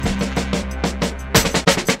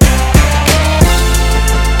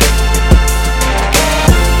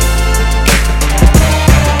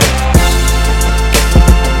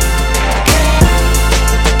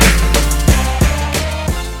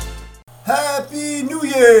Happy New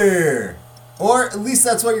Year! Or at least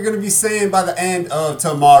that's what you're going to be saying by the end of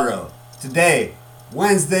tomorrow. Today,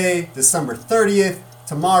 Wednesday, December 30th.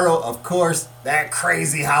 Tomorrow, of course, that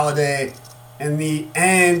crazy holiday and the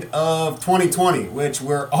end of 2020, which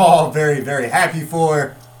we're all very, very happy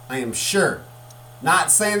for, I am sure.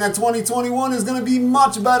 Not saying that 2021 is going to be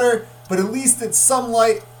much better, but at least it's some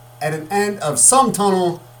light at an end of some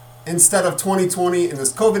tunnel instead of 2020 and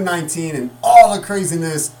this COVID-19 and all the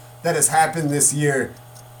craziness that has happened this year.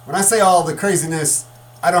 When I say all the craziness,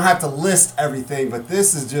 I don't have to list everything, but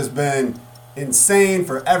this has just been insane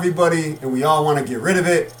for everybody and we all want to get rid of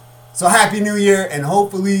it. So Happy New Year, and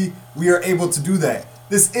hopefully we are able to do that.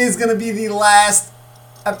 This is going to be the last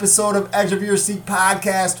episode of Edge of Your Seat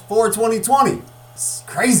podcast for 2020. It's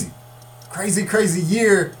crazy. Crazy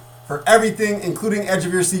year for everything, including Edge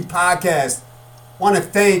of Your Seat podcast. Want to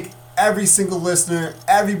thank every single listener,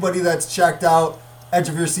 everybody that's checked out Edge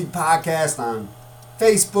of Your Seat podcast on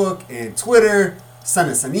Facebook and Twitter, sent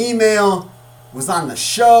us an email, was on the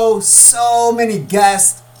show, so many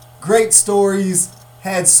guests, great stories,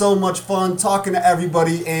 had so much fun talking to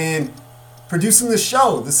everybody and producing the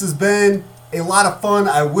show. This has been a lot of fun.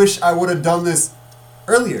 I wish I would have done this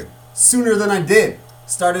earlier, sooner than I did.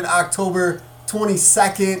 Started October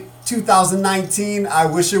 22nd, 2019. I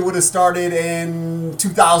wish it would have started in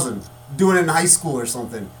 2000, doing it in high school or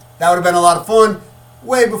something. That would have been a lot of fun,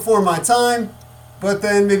 way before my time, but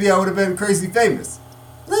then maybe I would have been crazy famous.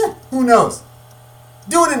 Who knows?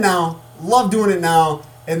 Doing it now, love doing it now,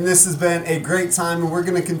 and this has been a great time, and we're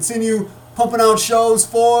going to continue pumping out shows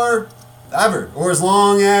for ever, or as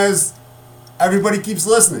long as everybody keeps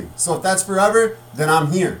listening. So if that's forever, then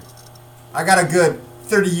I'm here. I got a good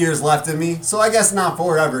 30 years left in me, so I guess not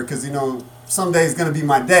forever, because, someday is going to be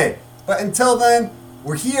my day. But until then,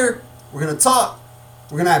 we're here, we're going to talk,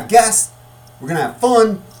 we're going to have guests, we're going to have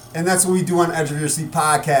fun, and that's what we do on Edge of Your Seat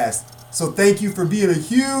podcast. So thank you for being a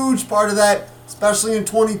huge part of that, especially in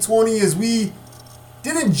 2020, as we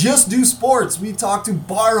didn't just do sports. We talked to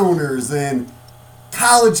bar owners and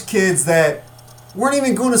college kids that weren't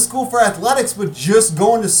even going to school for athletics, but just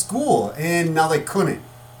going to school, and now they couldn't.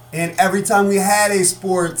 And every time we had a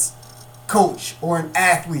sports coach or an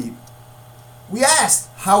athlete, we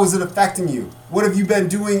asked, how is it affecting you? What have you been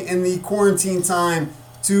doing in the quarantine time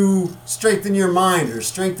to strengthen your mind or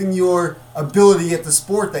strengthen your ability at the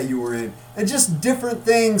sport that you were in? And just different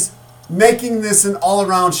things, making this an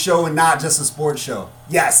all-around show and not just a sports show.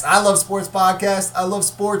 Yes, I love sports podcasts. I love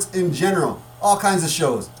sports in general, all kinds of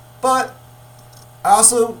shows. But I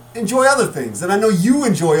also enjoy other things, and I know you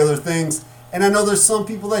enjoy other things, and I know there's some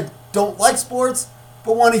people that don't like sports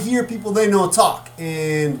but want to hear people they know talk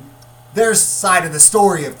and their side of the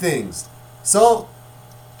story of things. So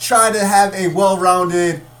try to have a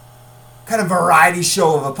well-rounded kind of variety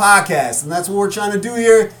show of a podcast, and that's what we're trying to do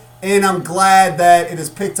here, and I'm glad that it has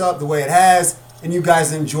picked up the way it has and you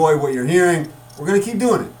guys enjoy what you're hearing. We're going to keep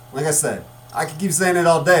doing it. Like I said, I could keep saying it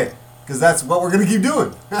all day because that's what we're going to keep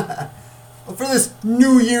doing. But for this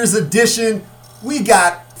New Year's edition, we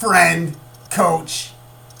got friend, coach,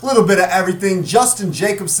 a little bit of everything, Justin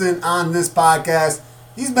Jacobson on this podcast.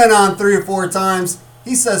 He's been on 3 or 4 times.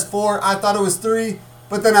 He says 4. I thought it was 3,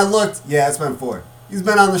 but then I looked. Yeah, it's been 4. He's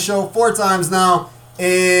been on the show 4 times now,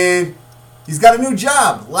 and he's got a new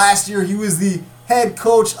job. Last year, he was the head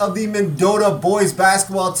coach of the Mendota boys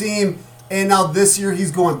basketball team, and now this year,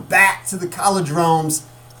 he's going back to the college realms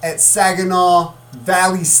at Saginaw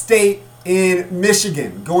Valley State in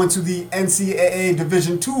Michigan, going to the NCAA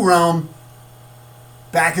Division II realm,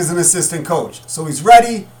 back as an assistant coach. So he's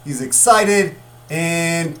ready, he's excited,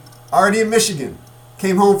 and already in Michigan.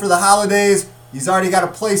 Came home for the holidays. He's already got a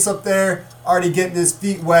place up there, already getting his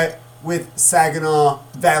feet wet with Saginaw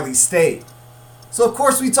Valley State. So of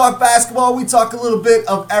course we talk basketball, we talk a little bit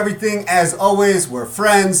of everything. As always, we're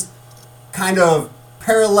friends, kind of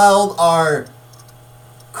paralleled our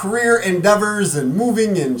career endeavors and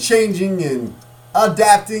moving and changing and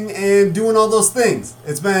adapting and doing all those things.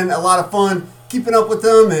 It's been a lot of fun keeping up with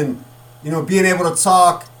them and, being able to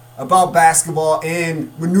talk about basketball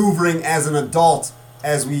and maneuvering as an adult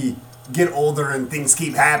as we get older and things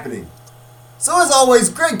keep happening. So as always,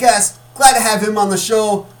 great guest. Glad to have him on the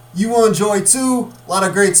show. You will enjoy too. A lot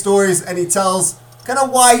of great stories, and he tells kind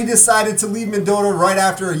of why he decided to leave Mendota right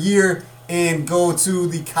after a year and go to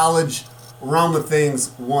the college realm of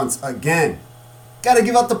things once again. Got to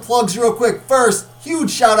give out the plugs real quick. First, huge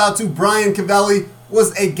shout out to Brian Cavelli,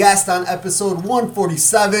 was a guest on episode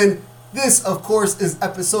 147. This, of course, is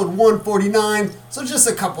episode 149, so just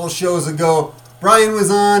a couple of shows ago. Brian was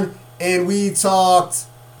on, and we talked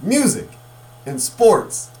music and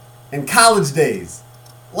sports and college days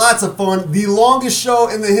Lots of fun. The longest show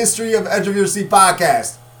in the history of Edge of Your Seat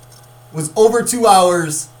podcast was over 2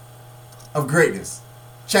 hours of greatness.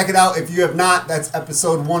 Check it out if you have not. That's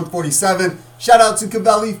episode 147. Shout out to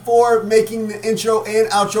Cavelli for making the intro and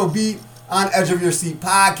outro beat on Edge of Your Seat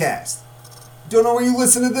podcast. Don't know where you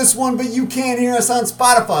listen to this one, but you can hear us on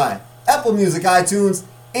Spotify, Apple Music, iTunes,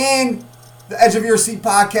 and the Edge of Your Seat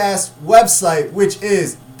podcast website, which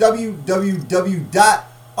is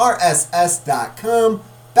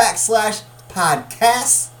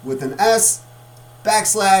www.rss.com/podcasts with an S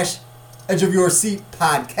 / Edge of Your Seat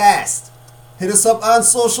podcast. Hit us up on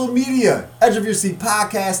social media, Edge of Your Seat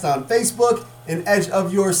podcast on Facebook and Edge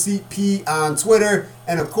of Your Seat P on Twitter.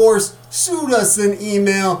 And of course, shoot us an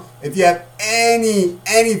email if you have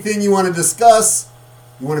anything you want to discuss.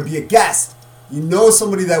 You want to be a guest. You know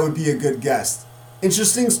somebody that would be a good guest.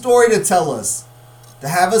 Interesting story to tell us, to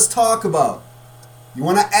have us talk about. You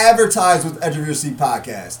want to advertise with Edge of Your Seat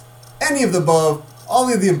podcast. Any of the above, all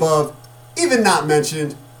of the above, even not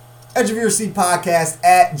mentioned, Edge of Your Seat podcast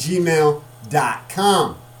at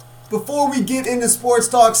gmail.com. Before we get into sports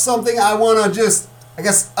talk, something I want to just,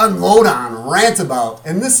 unload on, rant about.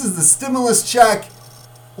 And this is the stimulus check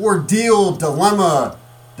ordeal, dilemma,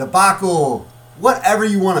 debacle, whatever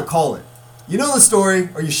you want to call it. You know the story,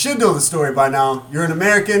 or you should know the story by now. You're an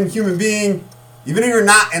American human being. Even if you're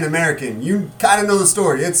not an American, you kind of know the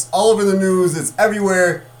story. It's all over the news. It's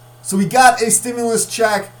everywhere. So we got a stimulus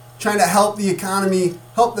check trying to help the economy,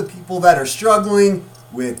 help the people that are struggling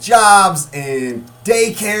with jobs and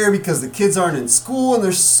daycare because the kids aren't in school. And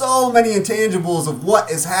there's so many intangibles of what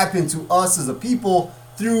has happened to us as a people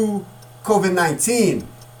through COVID-19.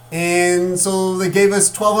 And so they gave us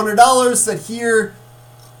 $1,200, said, here,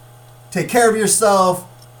 take care of yourself,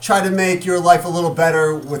 try to make your life a little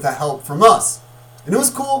better with the help from us. And it was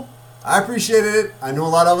cool. I appreciated it. I know a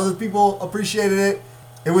lot of other people appreciated it.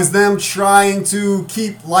 It was them trying to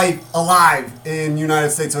keep life alive in the United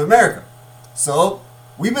States of America. So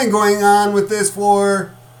we've been going on with this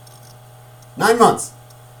for 9 months,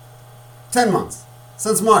 10 months,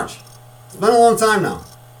 since March. It's been a long time now.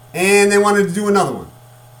 And they wanted to do another one.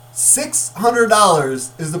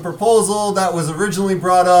 $600 is the proposal that was originally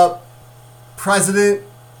brought up. President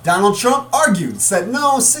Donald Trump argued, said,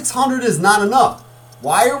 no, $600 is not enough.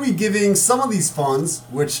 Why are we giving some of these funds,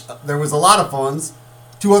 which there was a lot of funds,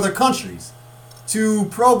 to other countries, to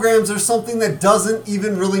programs or something that doesn't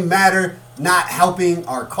even really matter, not helping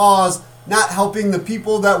our cause, not helping the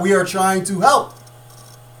people that we are trying to help?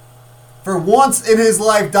 For once in his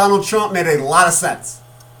life, Donald Trump made a lot of sense.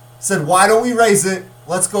 Said, why don't we raise it?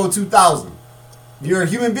 Let's go 2,000. If you're a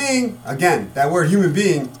human being, again, that word human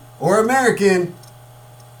being, or American,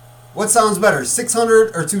 what sounds better,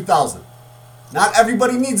 600 or 2,000? Not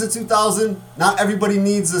everybody needs a 2,000. Not everybody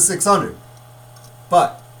needs a 600.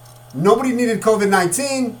 But nobody needed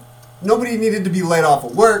COVID-19. Nobody needed to be laid off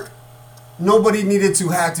of work. Nobody needed to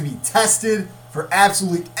have to be tested for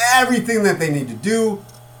absolutely everything that they need to do.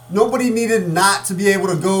 Nobody needed not to be able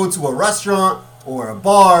to go to a restaurant or a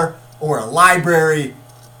bar or a library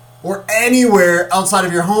or anywhere outside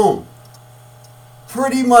of your home.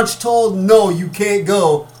 Pretty much told, no, you can't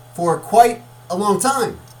go for quite a long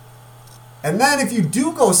time. And then if you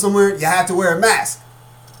do go somewhere, you have to wear a mask.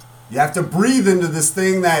 You have to breathe into this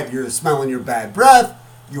thing that you're smelling your bad breath.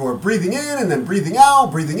 You're breathing in and then breathing out,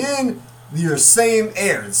 breathing in your same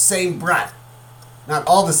air, the same breath. Not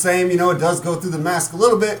all the same, it does go through the mask a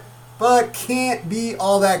little bit, but can't be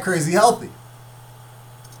all that crazy healthy.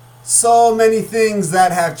 So many things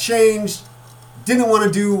that have changed, didn't want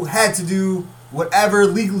to do, had to do, whatever,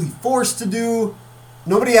 legally forced to do.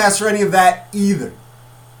 Nobody asked for any of that either.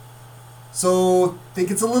 So I think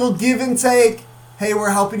it's a little give and take. Hey,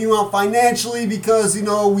 we're helping you out financially because,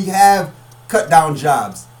 we have cut down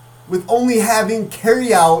jobs. With only having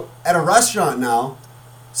carry out at a restaurant now,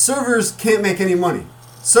 servers can't make any money.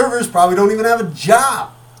 Servers probably don't even have a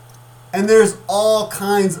job. And there's all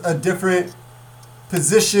kinds of different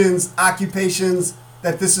positions, occupations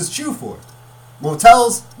that this is true for.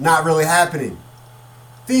 Motels, not really happening.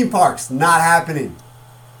 Theme parks, not happening.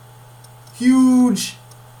 Huge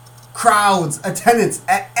crowds, attendance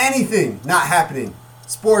at anything, not happening.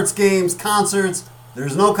 Sports games, concerts,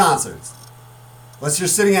 there's no concerts. Unless you're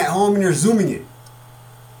sitting at home and you're Zooming it.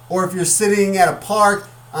 Or if you're sitting at a park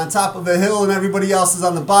on top of a hill and everybody else is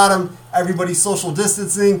on the bottom, everybody's social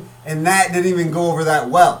distancing, and that didn't even go over that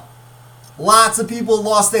well. Lots of people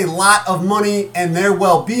lost a lot of money and their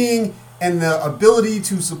well-being and the ability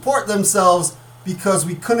to support themselves because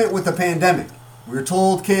we couldn't with the pandemic. We were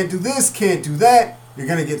told can't do this, can't do that, you're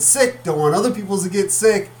going to get sick, don't want other people to get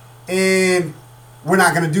sick, and we're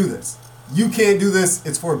not going to do this. you can't do this,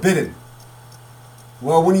 it's forbidden.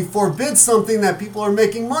 Well, when you forbid something that people are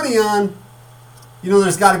making money on,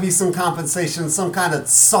 there's got to be some compensation, some kind of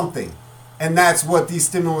something. And that's what these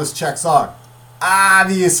stimulus checks are.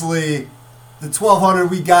 Obviously, the $1,200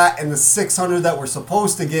 we got and the $600 that we're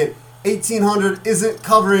supposed to get, $1,800 isn't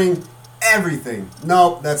covering everything.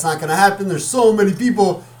 No, that's not going to happen. There's so many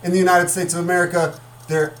people in the United States of America.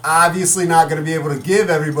 They're obviously not going to be able to give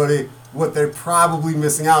everybody what they're probably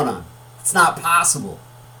missing out on. It's not possible.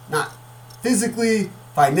 Not physically,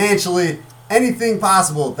 financially, anything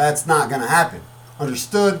possible. That's not going to happen.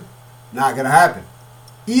 Understood? Not going to happen.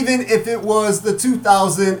 Even if it was the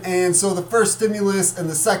 2,000 and so the first stimulus and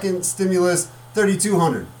the second stimulus,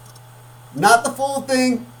 3,200. Not the full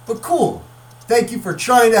thing, but cool. Thank you for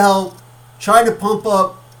trying to help, trying to pump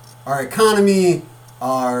up our economy,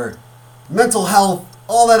 our mental health,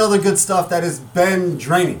 all that other good stuff that has been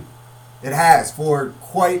draining. It has for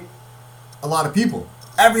quite a lot of people.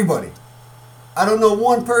 Everybody. I don't know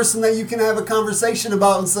one person that you can have a conversation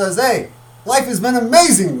about and says, hey, life has been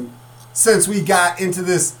amazing since we got into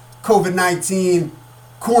this COVID-19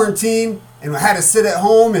 quarantine and I had to sit at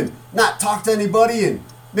home and not talk to anybody and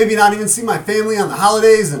maybe not even see my family on the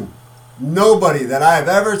holidays, and nobody that I have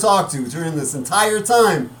ever talked to during this entire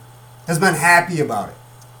time has been happy about it.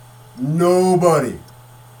 Nobody.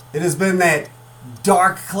 It has been that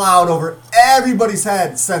dark cloud over everybody's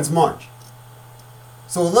head since March.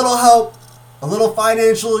 So a little help, a little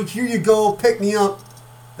financial, here you go, pick me up.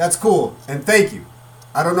 That's cool, and thank you.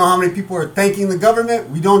 I don't know how many people are thanking the government.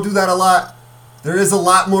 We don't do that a lot. There is a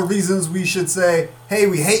lot more reasons we should say, hey,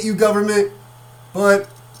 we hate you, government, but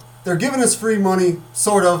they're giving us free money,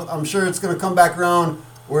 sort of. I'm sure it's going to come back around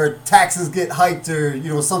where taxes get hiked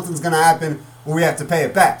or, something's going to happen where we have to pay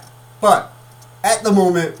it back. But at the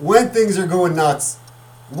moment, when things are going nuts,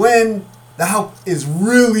 when the help is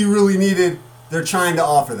really, really needed, they're trying to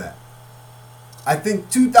offer that. I think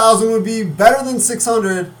 2,000 would be better than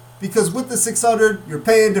 600 because with the 600, you're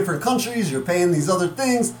paying different countries, you're paying these other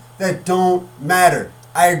things that don't matter.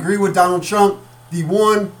 I agree with Donald Trump. The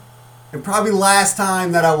one and probably last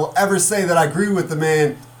time that I will ever say that I agree with the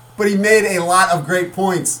man, but he made a lot of great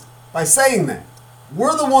points by saying that.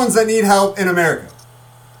 We're the ones that need help in America.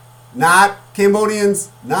 Not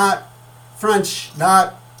Cambodians, not French,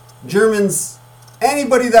 not Germans,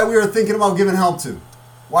 anybody that we are thinking about giving help to.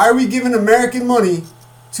 Why are we giving American money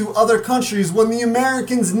to other countries when the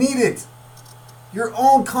Americans need it? Your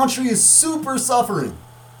own country is super suffering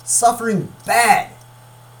bad.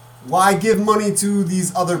 Why give money to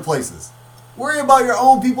these other places? Worry about your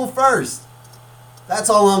own people first. That's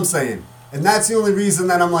all I'm saying. And that's the only reason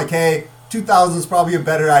that I'm like, hey, 2,000 is probably a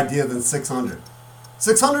better idea than 600.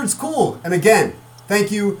 600 is cool. And again,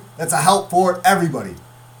 thank you. That's a help for everybody.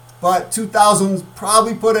 But 2,000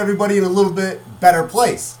 probably put everybody in a little bit better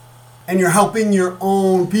place. And you're helping your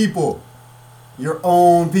own people. Your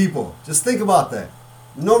own people. Just think about that.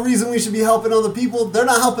 No reason we should be helping other people. They're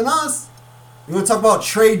not helping us. You want to talk about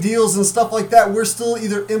trade deals and stuff like that? We're still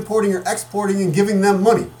either importing or exporting and giving them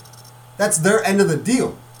money. That's their end of the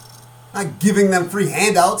deal. Not giving them free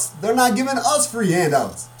handouts. They're not giving us free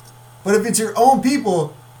handouts. But if it's your own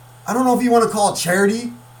people, I don't know if you want to call it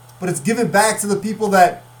charity, but it's giving back to the people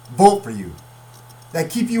that vote for you, that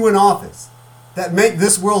keep you in office, that make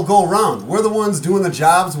this world go around. We're the ones doing the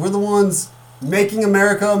jobs. We're the ones making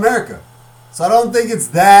America America. So I don't think it's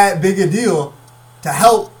that big a deal to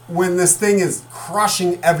help when this thing is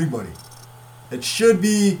crushing everybody. It should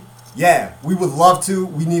be, yeah, we would love to.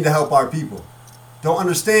 We need to help our people. Don't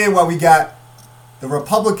understand why we got the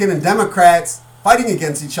Republican and Democrats fighting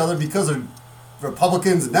against each other because of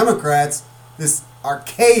Republicans and Democrats, this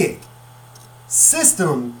archaic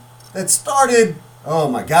system that started, oh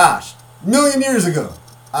my gosh, a million years ago.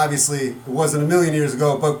 Obviously, it wasn't a million years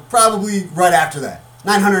ago, but probably right after that.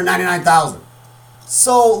 999,000.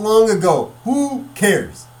 So long ago. Who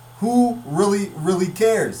cares? Who really, really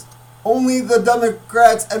cares? Only the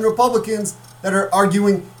Democrats and Republicans that are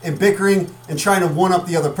arguing and bickering and trying to one-up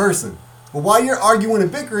the other person. But while you're arguing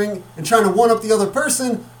and bickering and trying to one-up the other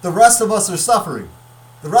person, the rest of us are suffering.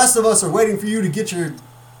 The rest of us are waiting for you to get your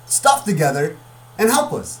stuff together and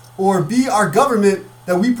help us. Or be our government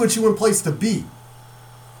that we put you in place to be.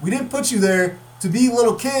 We didn't put you there to be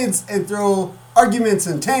little kids and throw arguments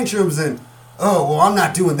and tantrums and, oh, well, I'm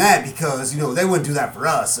not doing that because, they wouldn't do that for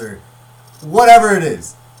us or whatever it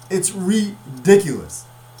is. It's ridiculous.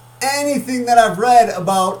 Anything that I've read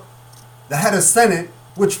about the head of Senate,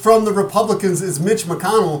 which from the Republicans is Mitch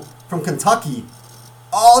McConnell from Kentucky,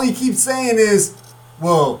 all he keeps saying is,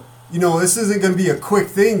 well, this isn't going to be a quick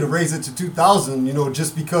thing to raise it to 2,000,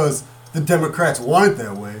 just because the Democrats want it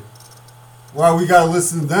that way. Why we gotta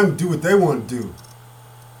listen to them do what they want to do?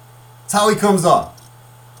 That's how he comes off.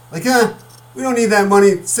 Like, we don't need that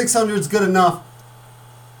money. 600 is good enough.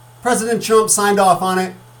 President Trump signed off on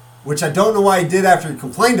it, which I don't know why he did after he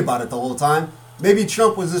complained about it the whole time. Maybe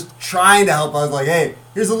Trump was just trying to help. I was like, hey,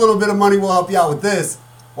 here's a little bit of money. We'll help you out with this.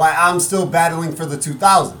 Why I'm still battling for the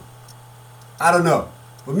 2,000. I don't know.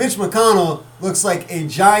 But Mitch McConnell looks like a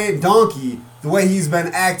giant donkey the way he's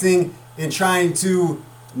been acting and trying to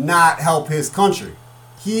not help his country.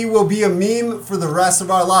 He will be a meme for the rest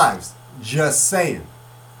of our lives. Just saying.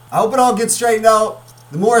 I hope it all gets straightened out.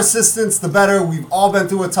 The more assistance, the better. We've all been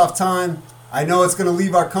through a tough time. I know it's going to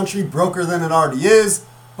leave our country broker than it already is.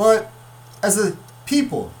 But as a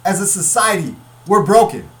people, as a society, we're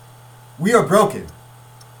broken. We are broken.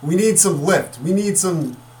 We need some lift. We need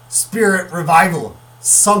some spirit revival.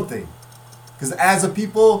 Something. Because as a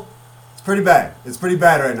people, it's pretty bad. It's pretty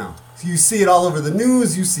bad right now. You see it all over the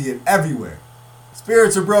news. You see it everywhere.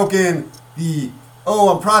 Spirits are broken.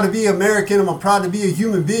 I'm proud to be American. I'm proud to be a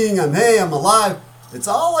human being. I'm alive. It's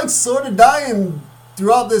all like sort of dying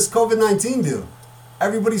throughout this COVID-19 deal.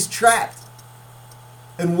 Everybody's trapped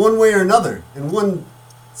in one way or another, in one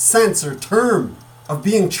sense or term of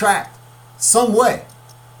being trapped, some way.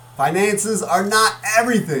 Finances are not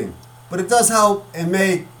everything, but it does help and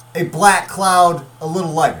make a black cloud a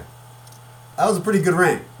little lighter. That was a pretty good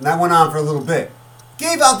rant, and that went on for a little bit.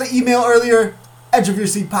 Gave out the email earlier,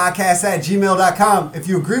 edgeofyourseatpodcast@gmail.com. If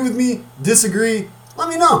you agree with me, disagree, let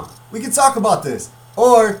me know. We can talk about this.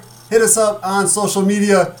 Or hit us up on social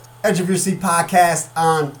media, Edge of Your Seat Podcast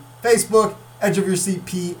on Facebook, Edge of Your Seat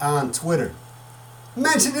P on Twitter.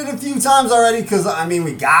 Mentioned it a few times already because,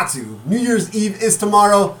 we got to. New Year's Eve is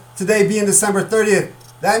tomorrow, today being December 30th.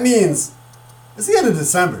 That means it's the end of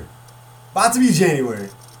December. About to be January.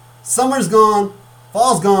 Summer's gone,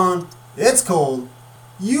 fall's gone, it's cold.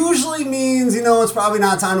 Usually means, it's probably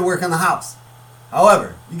not time to work on the house.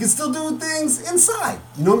 However, you can still do things inside.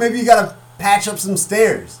 Maybe you gotta patch up some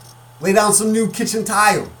stairs, lay down some new kitchen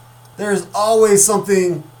tile. There's always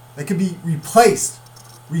something that could be replaced,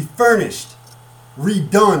 refurnished,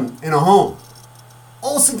 redone in a home.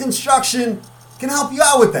 Olson Construction can help you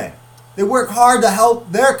out with that. They work hard to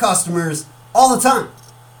help their customers all the time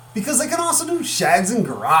because they can also do sheds and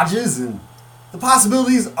garages, and the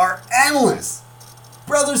possibilities are endless.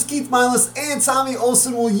 Brothers Keith Milas and Tommy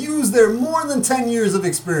Olson will use their more than 10 years of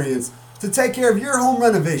experience to take care of your home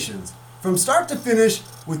renovations from start to finish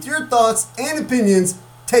with your thoughts and opinions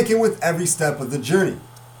taken with every step of the journey.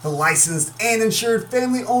 The licensed and insured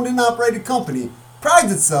family-owned and operated company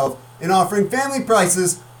prides itself in offering family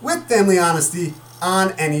prices with family honesty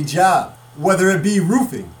on any job. Whether it be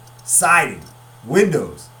roofing, siding,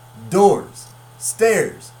 windows, doors,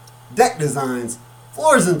 stairs, deck designs,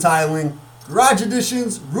 floors and tiling, garage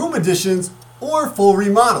additions, room additions, or full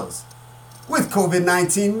remodels. With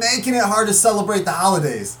COVID-19 making it hard to celebrate the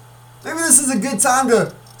holidays, maybe this is a good time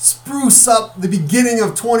to spruce up the beginning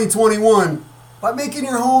of 2021 by making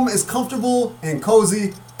your home as comfortable and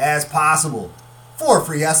cozy as possible. For a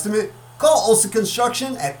free estimate, call Olson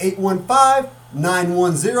Construction at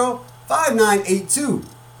 815-910-5982.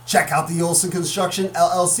 Check out the Olson Construction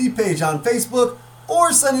LLC page on Facebook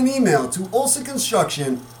or send an email to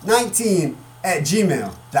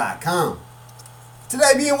olsonconstruction19@gmail.com.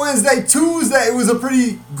 Today being Wednesday, Tuesday, it was a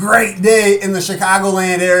pretty great day in the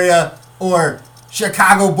Chicagoland area, or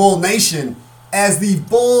Chicago Bull Nation, as the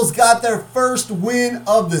Bulls got their first win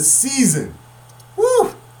of the season.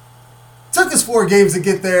 Woo! Took us 4 games to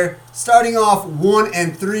get there, starting off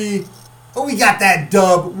 1-3, but we got that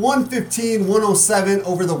dub, 115-107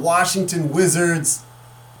 over the Washington Wizards.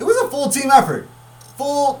 It was a full team effort.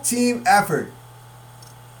 Full team effort.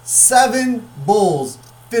 7 Bulls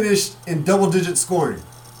finished in double-digit scoring.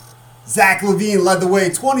 Zach LaVine led the way,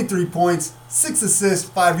 23 points, 6 assists,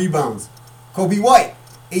 5 rebounds. Kobe White,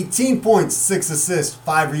 18 points, 6 assists,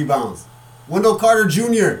 5 rebounds. Wendell Carter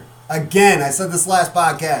Jr., again, I said this last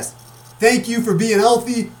podcast, thank you for being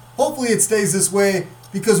healthy. Hopefully it stays this way,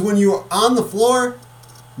 because when you're on the floor,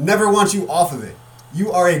 never want you off of it.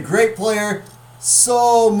 You are a great player,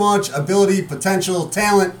 so much ability, potential,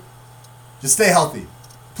 talent. Just stay healthy.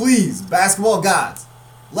 Please, basketball gods,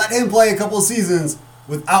 let him play a couple of seasons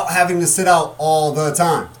without having to sit out all the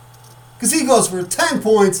time. Because he goes for 10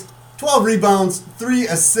 points, 12 rebounds, 3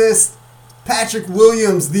 assists. Patrick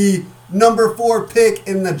Williams, the number 4 pick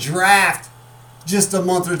in the draft just a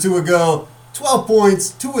month or 2 ago, 12 points,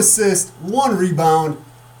 2 assists, 1 rebound.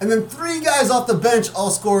 And then 3 guys off the bench all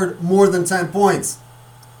scored more than 10 points.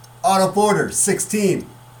 Otto Porter, 16.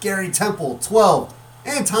 Gary Temple, 12.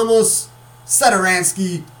 And Thomas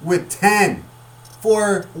Satoransky with 10.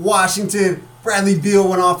 for Washington. Bradley Beal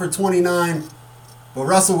went off for 29. But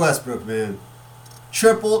Russell Westbrook, man,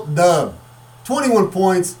 triple dub. 21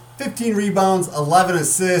 points, 15 rebounds, 11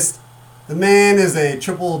 assists. The man is a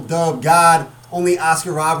triple dub god. Only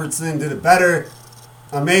Oscar Robertson did it better.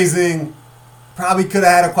 Amazing. Probably could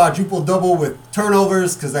have had a quadruple double with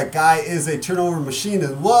turnovers because that guy is a turnover machine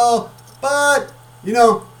as well. But, you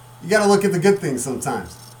know, you got to look at the good things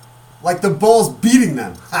sometimes. Like the Bulls beating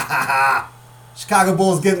them. Chicago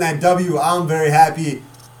Bulls getting that W. I'm very happy.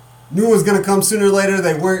 Knew it was going to come sooner or later.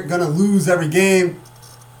 They weren't going to lose every game.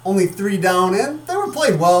 Only 3 down, and they were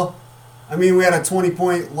played well. I mean, we had a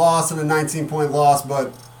 20-point loss and a 19-point loss,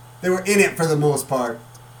 but they were in it for the most part.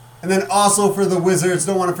 And then also for the Wizards,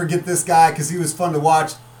 don't want to forget this guy because he was fun to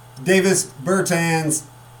watch. Davis Bertans,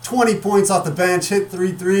 20 points off the bench, hit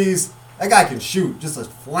 3 threes. That guy can shoot, just a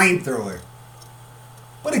flamethrower.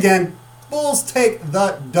 But again, Bulls take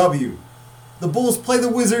the W. The Bulls play the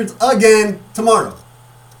Wizards again tomorrow.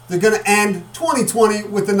 They're going to end 2020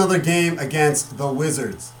 with another game against the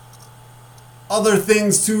Wizards. Other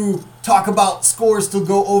things to talk about, scores to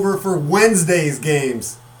go over for Wednesday's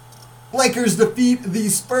games. Lakers defeat the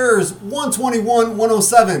Spurs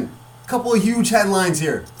 121-107. Couple of huge headlines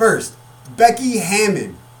here. First, Becky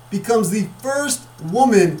Hammon becomes the first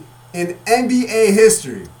woman in NBA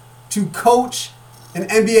history to coach an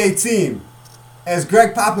NBA team, as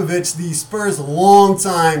Greg Popovich, the Spurs'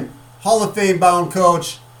 longtime Hall of Fame bound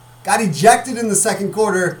coach, got ejected in the second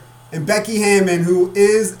quarter, and Becky Hammon, who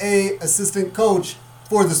is an assistant coach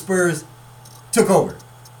for the Spurs, took over.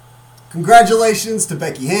 Congratulations to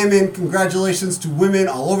Becky Hammon. Congratulations to women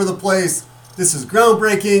all over the place. This is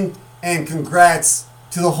groundbreaking, and congrats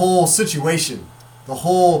to the whole situation. The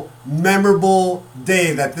whole memorable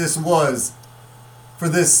day that this was for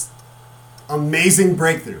this amazing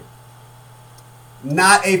breakthrough.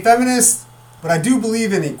 Not a feminist, but I do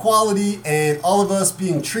believe in equality and all of us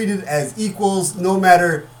being treated as equals, no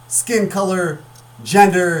matter skin color,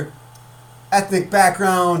 gender, ethnic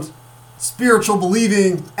background, spiritual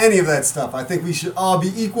believing, any of that stuff. I think we should all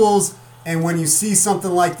be equals, and when you see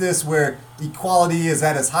something like this where equality is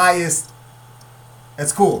at its highest,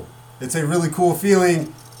 it's cool. It's a really cool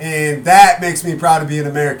feeling, and that makes me proud to be an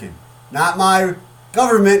American. Not my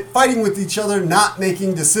government fighting with each other, not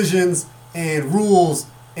making decisions and rules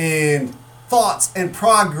and thoughts and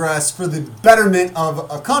progress for the betterment of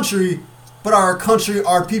a country, but our country,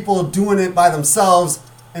 our people doing it by themselves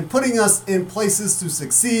and putting us in places to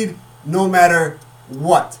succeed no matter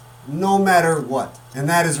what. No matter what. And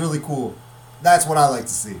that is really cool. That's what I like to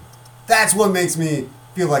see. That's what makes me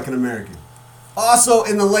feel like an American. Also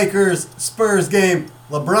in the Lakers-Spurs game,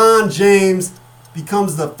 LeBron James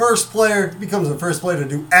becomes the first player to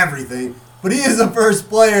do everything, but he is the first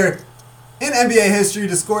player in NBA history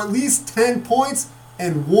to score at least 10 points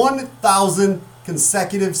in 1,000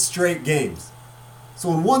 consecutive straight games.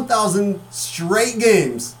 So in 1,000 straight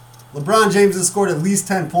games, LeBron James has scored at least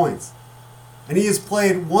 10 points. And he has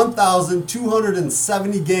played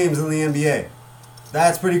 1,270 games in the NBA.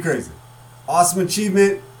 That's pretty crazy. Awesome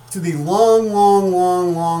achievement to the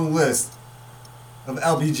long list of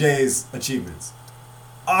LBJ's achievements.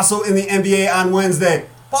 Also in the NBA on Wednesday,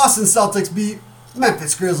 Boston Celtics beat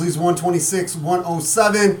Memphis Grizzlies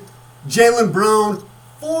 126-107. Jaylen Brown,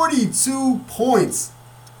 42 points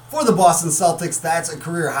for the Boston Celtics. That's a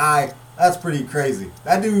career high. That's pretty crazy.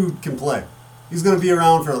 That dude can play. He's going to be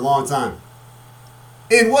around for a long time.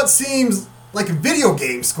 In what seems like a video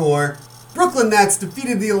game score, Brooklyn Nets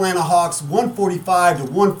defeated the Atlanta Hawks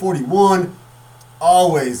 145-141.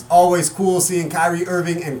 Always cool seeing Kyrie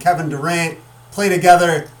Irving and Kevin Durant play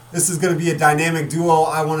together. This is going to be a dynamic duo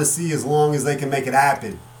I want to see as long as they can make it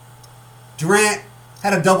happen. Durant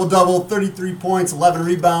had a double-double, 33 points, 11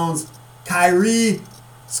 rebounds. Kyrie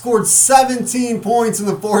scored 17 points in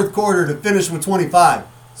the fourth quarter to finish with 25.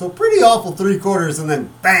 So pretty awful 3 quarters, and then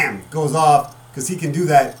bam, goes off because he can do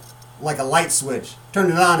that like a light switch. Turn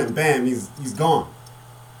it on and bam, he's gone.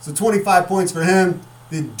 So 25 points for him.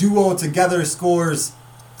 The duo together scores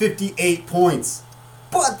 58 points.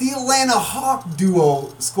 But the Atlanta Hawk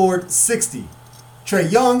duo scored 60.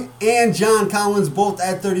 Trae Young and John Collins both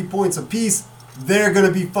at 30 points apiece. They're going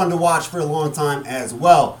to be fun to watch for a long time as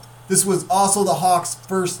well. This was also the Hawks'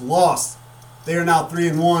 first loss. They are now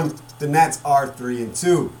 3-1. The Nets are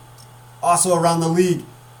 3-2. Also around the league,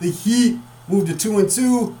 the Heat moved to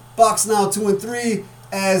 2-2. Bucks now 2-3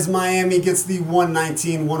 as Miami gets the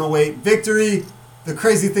 119-108 victory. The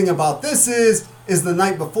crazy thing about this is the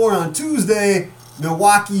night before on Tuesday,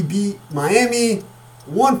 Milwaukee beat Miami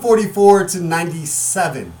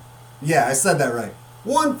 144-97. Yeah, I said that right.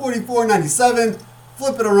 144-97.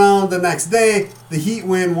 Flip it around the next day, the Heat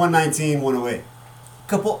win 119-108. A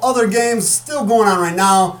couple other games still going on right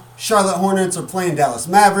now. Charlotte Hornets are playing Dallas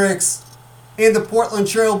Mavericks. And the Portland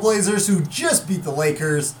Trail Blazers, who just beat the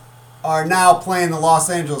Lakers, are now playing the Los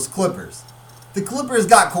Angeles Clippers. The Clippers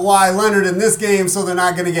got Kawhi Leonard in this game, so they're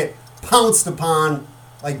not going to get pounced upon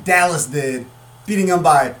like Dallas did, beating them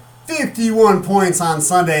by 51 points on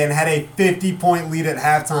Sunday and had a 50-point lead at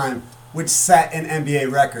halftime, which set an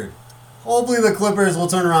NBA record. Hopefully the Clippers will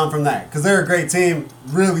turn around from that, because they're a great team,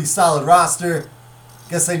 really solid roster.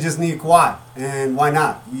 Guess they just need Kawhi, and why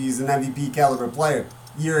not? He's an MVP caliber player,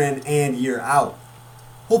 year in and year out.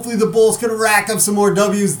 Hopefully the Bulls can rack up some more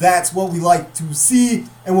W's. That's what we like to see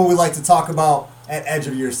and what we like to talk about at Edge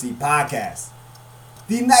of Your Seat Podcast.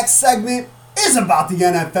 The next segment is about the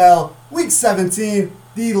NFL, Week 17,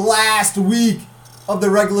 the last week of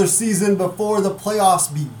the regular season before the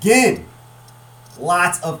playoffs begin.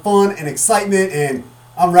 Lots of fun and excitement, and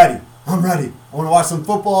I'm ready. I want to watch some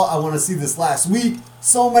football. I want to see this last week.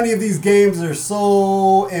 So many of these games are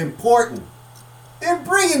so important. And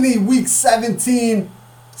bringing the Week 17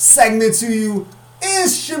 segment to you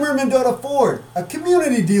is Shimmer Mendota Ford, a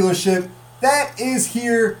community dealership that is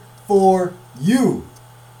here for you.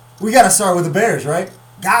 We got to start with the Bears, right?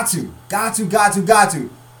 Got to.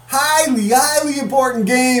 Highly important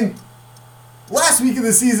game last week of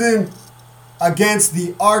the season against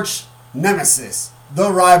the arch nemesis,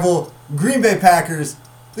 the rival Green Bay Packers.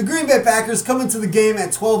 The Green Bay Packers come into the game at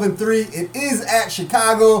 12-3. It is at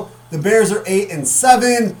Chicago. The Bears are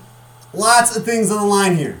 8-7. Lots of things on the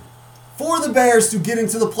line here. For the Bears to get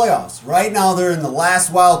into the playoffs, right now they're in the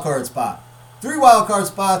last wild card spot. 3 wild card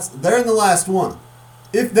spots, they're in the last one.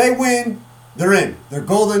 If they win, they're in. They're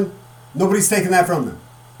golden. Nobody's taking that from them.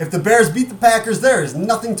 If the Bears beat the Packers, there is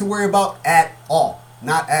nothing to worry about at all.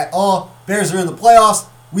 Not at all. Bears are in the playoffs.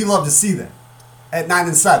 We love to see that. At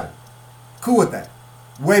 9-7. Cool with that.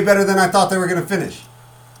 Way better than I thought they were going to finish.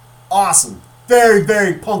 Awesome. Very,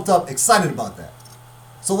 very pumped up, excited about that.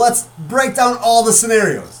 So let's break down all the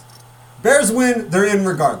scenarios. Bears win, they're in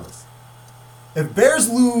regardless. If Bears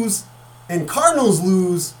lose and Cardinals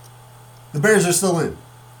lose, the Bears are still in.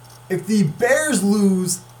 If the Bears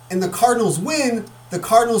lose and the Cardinals win, the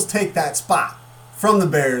Cardinals take that spot from the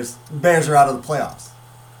Bears. The Bears are out of the playoffs.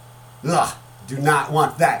 Ugh, do not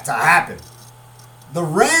want that to happen. The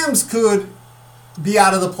Rams could be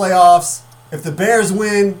out of the playoffs if the Bears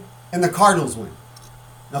win and the Cardinals win.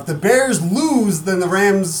 Now, if the Bears lose, then the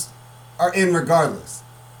Rams are in regardless.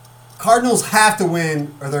 Cardinals have to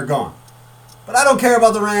win or they're gone. But I don't care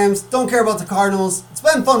about the Rams, don't care about the Cardinals. It's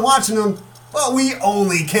been fun watching them, but we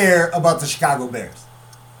only care about the Chicago Bears.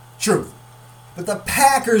 Truth. But the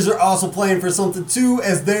Packers are also playing for something too,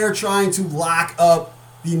 as they're trying to lock up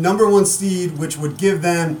the number 1 seed, which would give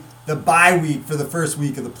them the bye week for the first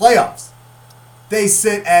week of the playoffs. They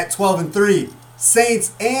sit at 12-3.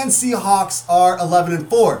 Saints and Seahawks are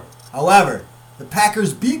 11-4. However, the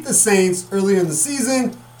Packers beat the Saints earlier in the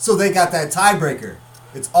season, so they got that tiebreaker.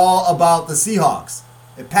 It's all about the Seahawks.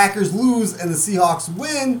 If Packers lose and the Seahawks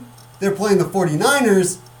win, they're playing the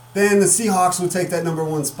 49ers, then the Seahawks would take that number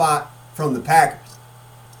 1 spot from the Packers.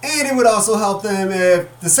 And it would also help them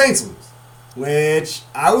if the Saints lose, which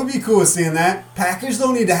I would be cool with seeing that. Packers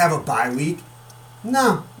don't need to have a bye week.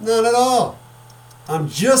 No, not at all. I'm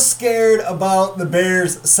just scared about the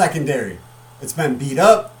Bears' secondary. It's been beat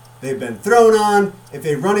up. They've been thrown on. If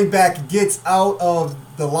a running back gets out of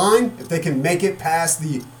the line, if they can make it past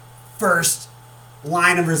the first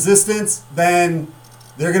line of resistance, then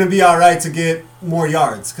they're going to be all right to get more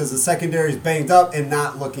yards because the secondary is banged up and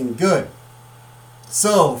not looking good.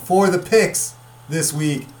 So, for the picks this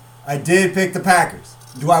week, I did pick the Packers.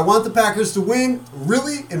 Do I want the Packers to win?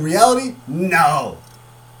 Really? In reality? No.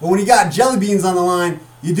 But when you got jelly beans on the line,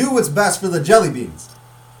 you do what's best for the jelly beans.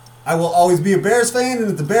 I will always be a Bears fan, and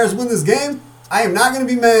if the Bears win this game, I am not going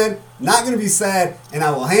to be mad, not going to be sad, and I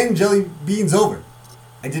will hand jelly beans over.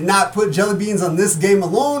 I did not put jelly beans on this game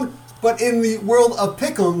alone, but in the world of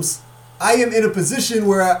pick'ems, I am in a position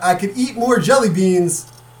where I could eat more jelly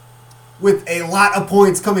beans with a lot of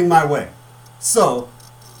points coming my way. So,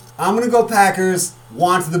 I'm going to go Packers,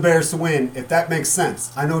 want the Bears to win, if that makes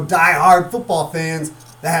sense. I know die-hard football fans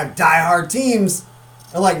that have die-hard teams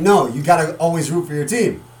are like, no, you got to always root for your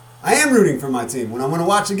team. I am rooting for my team. When I'm going to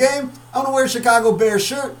watch a game, I'm going to wear a Chicago Bears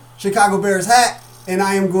shirt, Chicago Bears hat, and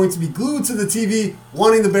I am going to be glued to the TV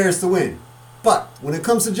wanting the Bears to win. But when it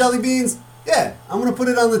comes to jelly beans, yeah, I'm going to put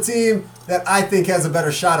it on the team that I think has a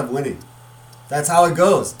better shot of winning. That's how it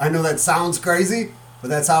goes. I know that sounds crazy, but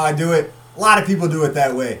that's how I do it. A lot of people do it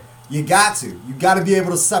that way. You got to. You got to be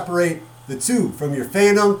able to separate the two from your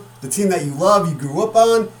fandom, the team that you love, you grew up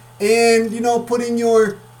on, and, putting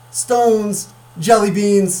your stones, jelly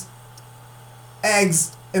beans,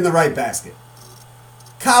 eggs in the right basket.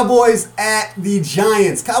 Cowboys at the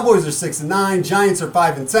Giants. Cowboys are 6-9. Giants are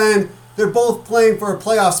 5-10. They're both playing for a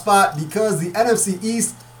playoff spot because the NFC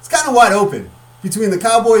East is kind of wide open between the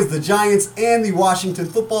Cowboys, the Giants, and the Washington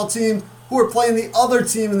football team, who are playing the other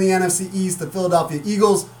team in the NFC East, the Philadelphia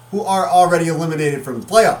Eagles, who are already eliminated from the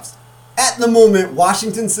playoffs. At the moment,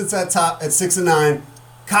 Washington sits at top at 6-9.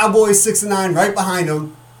 Cowboys 6-9 right behind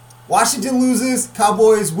them. Washington loses,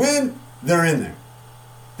 Cowboys win, they're in there.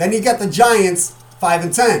 Then you got the Giants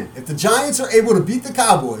 5-10. If the Giants are able to beat the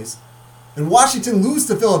Cowboys and Washington lose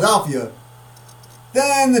to Philadelphia,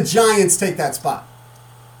 then the Giants take that spot.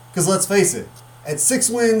 Because let's face it, at 6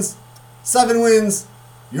 wins, 7 wins,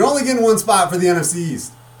 you're only getting one spot for the NFC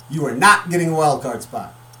East. You are not getting a wild card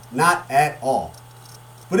spot. Not at all.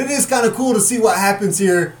 But it is kind of cool to see what happens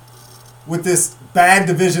here with this bad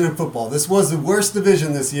division in football. This was the worst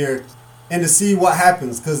division this year. And to see what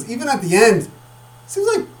happens. Because even at the end, it seems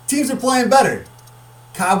like teams are playing better.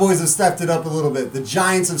 Cowboys have stepped it up a little bit. The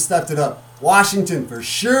Giants have stepped it up. Washington for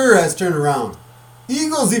sure has turned around.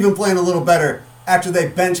 Eagles even playing a little better after they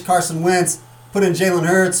bench Carson Wentz, put in Jalen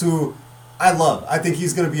Hurts, who I love. I think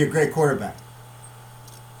he's going to be a great quarterback.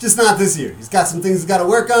 Just not this year. He's got some things he's got to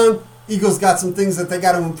work on. Eagles got some things that they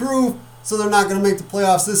got to improve, so they're not going to make the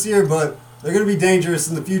playoffs this year, but they're going to be dangerous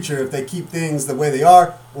in the future if they keep things the way they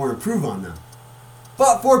are or improve on them.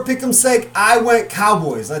 But for Pick'em's sake, I went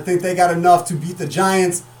Cowboys. I think they got enough to beat the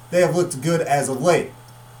Giants. They have looked good as of late.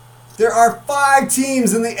 There are 5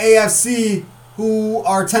 teams in the AFC who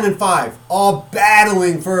are 10-5, all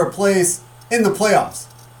battling for a place in the playoffs.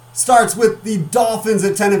 Starts with the Dolphins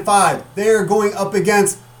at 10-5. They are going up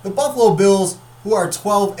against the Buffalo Bills, who are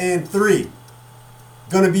 12-3.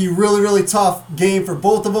 Going to be really, really tough game for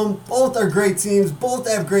both of them. Both are great teams. Both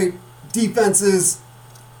have great defenses.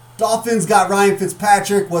 Dolphins got Ryan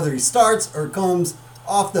Fitzpatrick, whether he starts or comes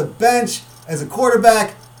off the bench as a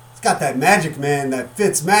quarterback. He's got that magic, man, that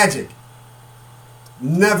Fitz magic.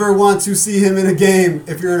 Never want to see him in a game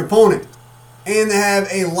if you're an opponent. And they have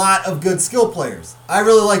a lot of good skill players. I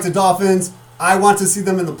really like the Dolphins. I want to see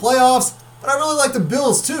them in the playoffs, but I really like the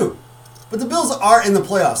Bills too. But the Bills are in the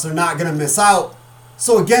playoffs. They're not going to miss out.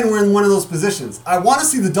 So again, we're in one of those positions. I want to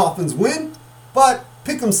see the Dolphins win, but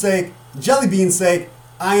Pick'em's sake, Jelly Bean's sake,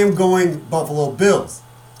 I am going Buffalo Bills.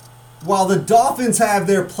 While the Dolphins have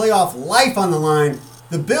their playoff life on the line,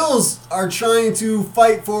 the Bills are trying to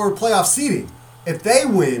fight for playoff seeding. If they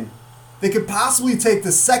win, they could possibly take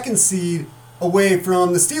the second seed away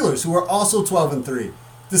from the Steelers, who are also 12-3. If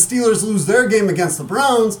the Steelers lose their game against the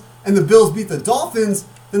Browns and the Bills beat the Dolphins,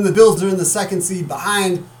 then the Bills are in the second seed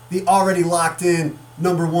behind the already locked in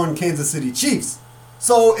number 1 Kansas City Chiefs.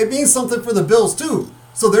 So it means something for the Bills too.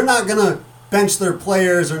 So they're not going to bench their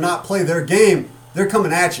players or not play their game. They're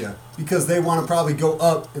coming at you because they want to probably go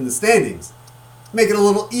up in the standings. Make it a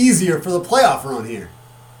little easier for the playoff run here.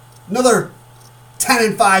 Another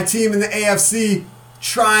 10-5 team in the AFC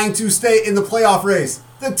trying to stay in the playoff race.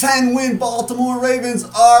 The 10-win Baltimore Ravens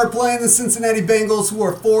are playing the Cincinnati Bengals, who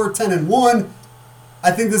are 4-10-1.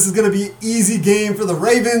 I think this is going to be an easy game for the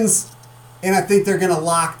Ravens, and I think they're going to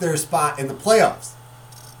lock their spot in the playoffs.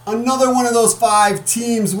 Another one of those 5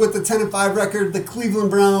 teams with the 10-5 record, the Cleveland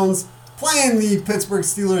Browns, playing the Pittsburgh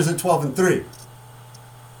Steelers at 12-3.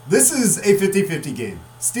 This is a 50-50 game.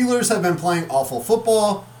 Steelers have been playing awful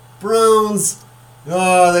football. Browns,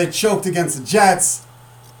 they choked against the Jets.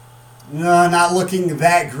 Not looking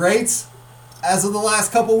that great as of the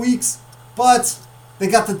last couple weeks, but they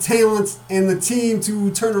got the talent and the team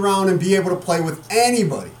to turn around and be able to play with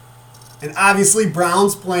anybody. And obviously,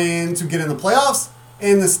 Browns playing to get in the playoffs,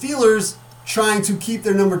 and the Steelers trying to keep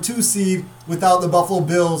their number 2 seed without the Buffalo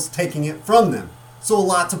Bills taking it from them. So a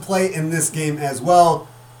lot to play in this game as well.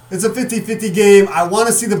 It's a 50-50 game. I want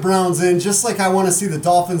to see the Browns in, just like I want to see the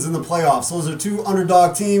Dolphins in the playoffs. Those are 2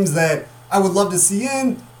 underdog teams that I would love to see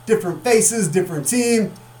in. Different faces, different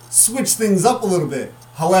team. Switch things up a little bit.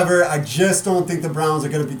 However, I just don't think the Browns are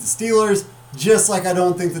going to beat the Steelers, just like I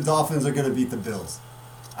don't think the Dolphins are going to beat the Bills.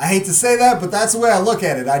 I hate to say that, but that's the way I look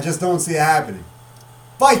at it. I just don't see it happening.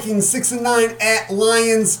 Vikings 6-9 at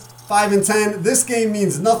Lions 5-10. This game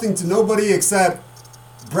means nothing to nobody except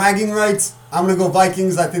bragging rights. I'm going to go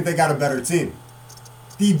Vikings. I think they got a better team.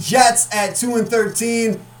 The Jets at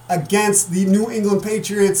 2-13 against the New England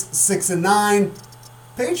Patriots 6-9.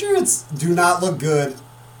 Patriots do not look good.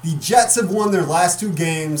 The Jets have won their last 2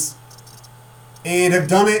 games and have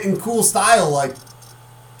done it in cool style. Like,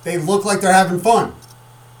 they look like they're having fun.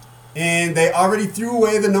 And they already threw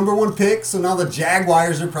away the number 1 pick, so now the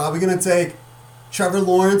Jaguars are probably going to take Trevor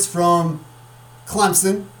Lawrence from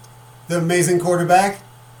Clemson, the amazing quarterback.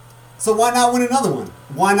 So why not win another one?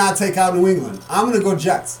 Why not take out New England? I'm going to go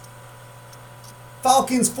Jets.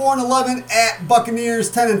 Falcons 4-11 at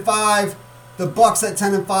Buccaneers 10-5. The Bucs at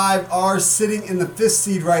 10-5 are sitting in the 5th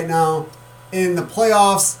seed right now in the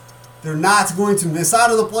playoffs. They're not going to miss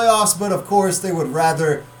out of the playoffs, but of course they would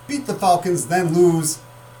rather beat the Falcons than lose.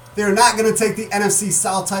 They're not going to take the NFC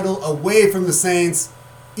South title away from the Saints,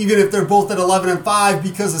 even if they're both at 11-5,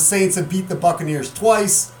 because the Saints have beat the Buccaneers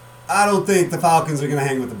twice. I don't think the Falcons are going to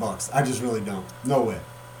hang with the Bucs. I just really don't. No way.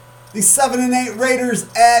 The 7-8 Raiders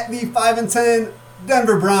at the 5-10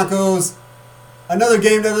 Denver Broncos. Another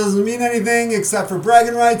game that doesn't mean anything except for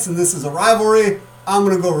bragging rights, and this is a rivalry. I'm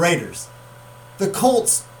going to go Raiders. The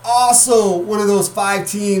Colts, also one of those 5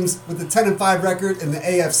 teams with a 10-5 record in the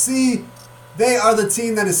AFC. They are the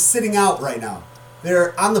team that is sitting out right now.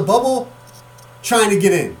 They're on the bubble, trying to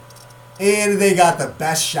get in. And they got the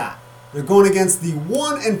best shot. They're going against the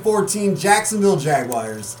 1-14 Jacksonville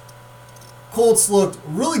Jaguars. Colts looked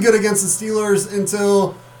really good against the Steelers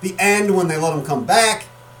until the end when they let them come back.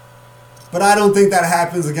 But I don't think that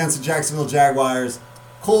happens against the Jacksonville Jaguars.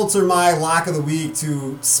 Colts are my lock of the week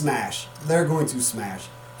to smash. They're going to smash.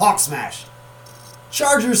 Hawk smash.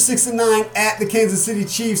 Chargers 6-9 at the Kansas City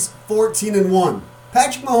Chiefs 14-1.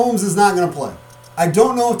 Patrick Mahomes is not going to play. I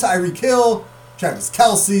don't know if Tyreek Hill, Travis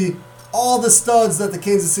Kelce, all the studs that the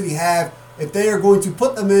Kansas City have, if they are going to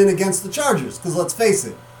put them in against the Chargers. Because let's face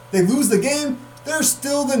it, they lose the game, they're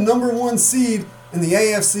still the number 1 seed in the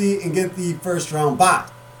AFC and get the first round bye.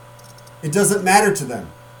 It doesn't matter to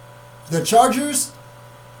them. The Chargers,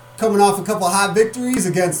 coming off a couple hot victories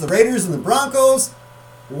against the Raiders and the Broncos,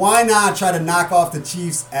 why not try to knock off the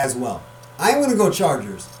Chiefs as well? I'm going to go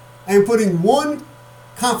Chargers. I am putting 1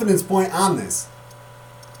 confidence point on this.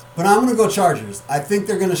 But I'm going to go Chargers. I think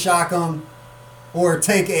they're going to shock them or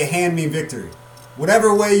take a hand-me victory.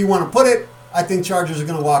 Whatever way you want to put it, I think Chargers are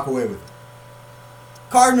going to walk away with it.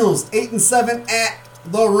 Cardinals 8-7 at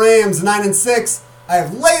the Rams 9-6. I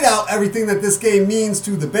have laid out everything that this game means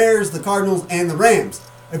to the Bears, the Cardinals, and the Rams.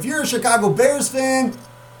 If you're a Chicago Bears fan,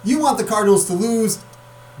 you want the Cardinals to lose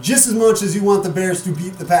just as much as you want the Bears to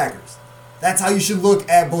beat the Packers. That's how you should look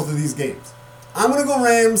at both of these games. I'm going to go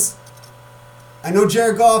Rams. I know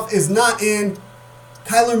Jared Goff is not in.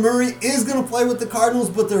 Kyler Murray is going to play with the Cardinals,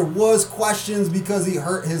 but there was questions because he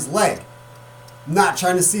hurt his leg. Not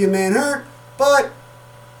trying to see a man hurt, but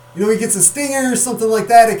he gets a stinger or something like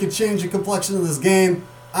that. It could change the complexion of this game.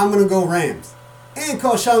 I'm going to go Rams. And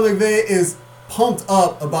Coach Sean McVay is pumped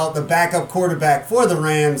up about the backup quarterback for the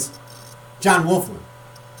Rams, John Wolfman.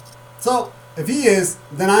 So, if he is,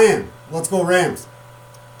 then I am. Let's go Rams.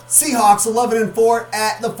 Seahawks 11-4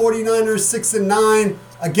 at the 49ers 6-9.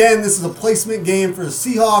 Again, this is a placement game for the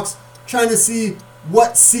Seahawks, trying to see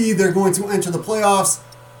what seed they're going to enter the playoffs.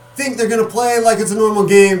 Think they're going to play like it's a normal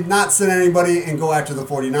game, not sit anybody and go after the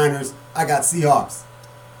 49ers. I got Seahawks.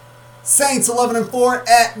 Saints 11-4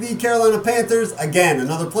 at the Carolina Panthers. Again,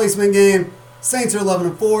 another placement game. Saints are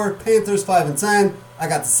 11-4, Panthers 5-10. I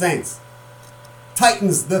got the Saints.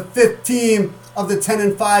 Titans, the 5th team of the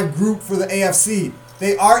 10-5 group for the AFC.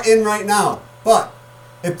 They are in right now, but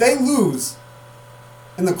if they lose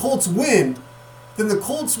and the Colts win, then the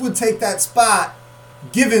Colts would take that spot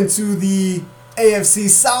given to the AFC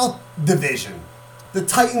South division. The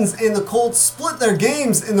Titans and the Colts split their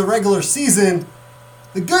games in the regular season.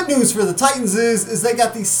 The good news for the Titans is they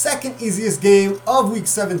got the second easiest game of Week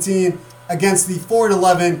 17 against the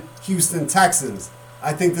 4-11 Houston Texans.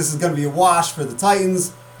 I think this is going to be a wash for the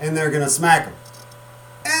Titans, and they're going to smack them.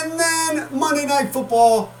 And then Monday Night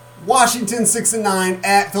Football, Washington 6-9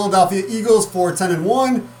 at Philadelphia Eagles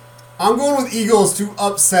 4-10-1. I'm going with Eagles to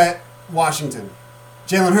upset Washington.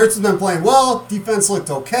 Jalen Hurts has been playing well. Defense looked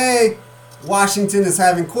okay. Washington is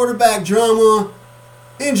having quarterback drama,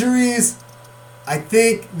 injuries. I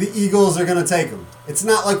think the Eagles are going to take them. It's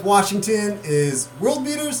not like Washington is world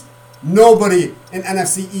beaters. Nobody in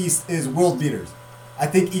NFC East is world beaters. I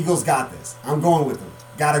think Eagles got this. I'm going with them.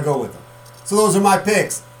 Got to go with them. So those are my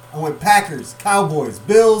picks. I went Packers, Cowboys,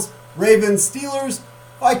 Bills, Ravens, Steelers,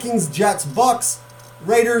 Vikings, Jets, Bucks,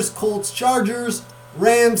 Raiders, Colts, Chargers,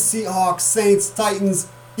 Rams, Seahawks, Saints, Titans,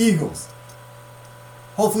 Eagles.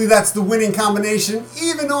 Hopefully that's the winning combination,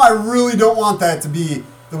 even though I really don't want that to be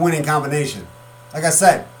the winning combination. Like I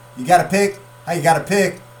said, you got to pick how you got to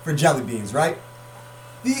pick for jelly beans, right?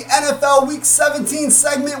 The NFL Week 17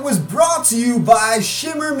 segment was brought to you by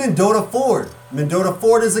Shimmer Mendota Ford. Mendota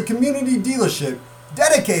Ford is a community dealership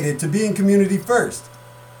dedicated to being community first.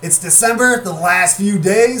 It's December, the last few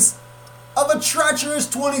days. of a treacherous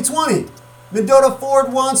 2020. Mendota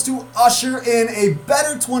Ford wants to usher in a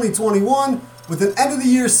better 2021 with an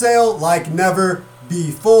end-of-the-year sale like never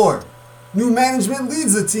before. New management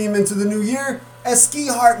leads the team into the new year as Ski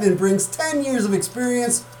Hartman brings 10 years of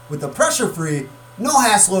experience with a pressure-free,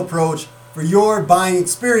 no-hassle approach for your buying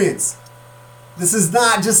experience. This is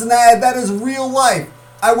not just an ad, that is real life.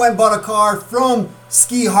 I went and bought a car from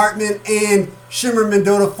Ski Hartman and Shimmer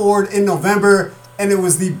Mendota Ford in November, and it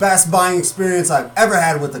was the best buying experience I've ever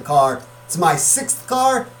had with a car. It's my 6th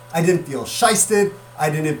car. I didn't feel shysted. I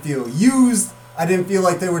didn't feel used. I didn't feel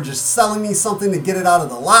like they were just selling me something to get it out of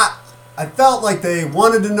the lot. I felt like they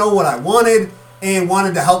wanted to know what I wanted and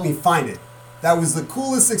wanted to help me find it. That was the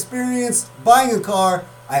coolest experience buying a car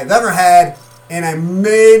I have ever had, and I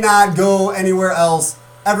may not go anywhere else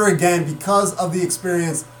ever again because of the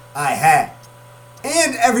experience I had.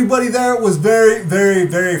 And everybody there was very, very,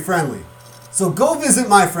 very friendly. So go visit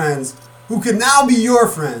my friends, who can now be your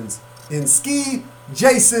friends, in Ski,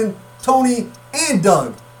 Jason, Tony, and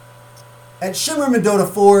Doug at Shimmer Mendota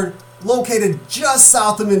Ford, located just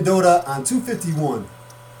south of Mendota on 251.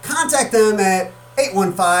 Contact them at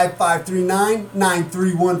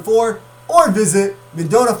 815-539-9314 or visit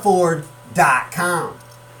mendotaford.com.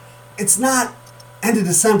 It's not end of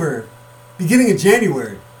December, beginning of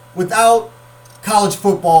January, without college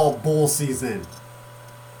football bowl season.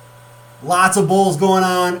 Lots of bowls going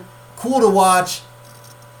on, cool to watch.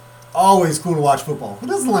 Always cool to watch football. Who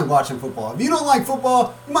doesn't like watching football? If you don't like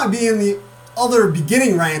football, you might be in the other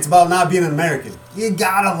beginning rants about not being an American. You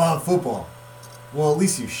gotta love football. Well, at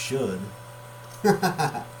least you should.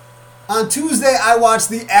 On Tuesday, I watched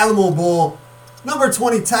the Alamo Bowl. Number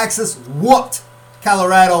 20 Texas whooped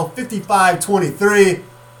Colorado 55-23. It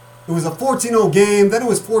was a 14-0 game. Then it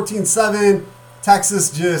was 14-7. Texas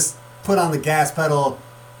just put on the gas pedal,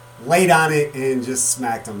 laid on it, and just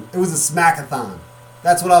smacked them. It was a smackathon.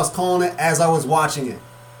 That's what I was calling it as I was watching it.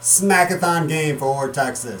 Smackathon game for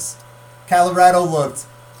Texas. Colorado looked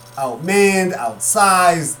outmanned,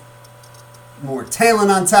 outsized, more talent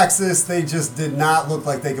on Texas. They just did not look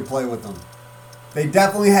like they could play with them. They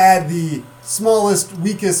definitely had the smallest,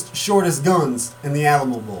 weakest, shortest guns in the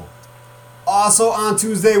Alamo Bowl. Also on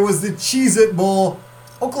Tuesday was the Cheez-It Bowl.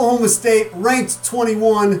 Oklahoma State, ranked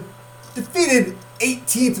 21, defeated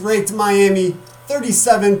 18th ranked Miami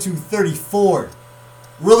 37-34.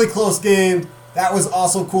 Really close game. That was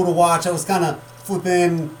also cool to watch. I was kind of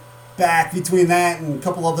flipping back between that and a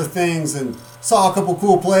couple other things and saw a couple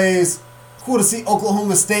cool plays. Cool to see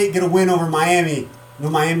Oklahoma State get a win over Miami. You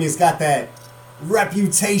know, Miami's got that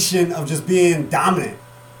reputation of just being dominant.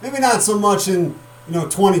 Maybe not so much in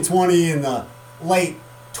 2020 and the late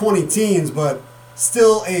 20-teens, but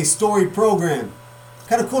still a storied program.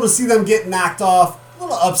 Kind of cool to see them get knocked off. A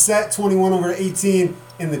little upset, 21-18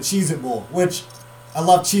 in the Cheez-It Bowl, which I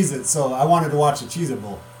love Cheez-It, so I wanted to watch the Cheez-It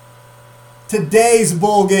Bowl. Today's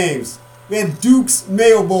bowl games. We had Duke's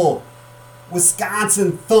Mayo Bowl.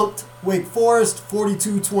 Wisconsin thumped Wake Forest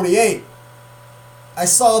 42-28. I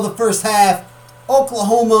saw the first half.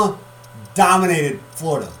 Oklahoma dominated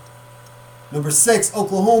Florida. Number 6,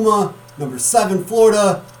 Oklahoma. Number 7,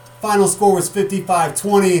 Florida. Final score was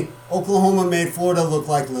 55-20. Oklahoma made Florida look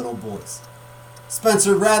like little boys.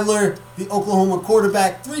 Spencer Rattler, the Oklahoma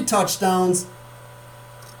quarterback, 3 touchdowns.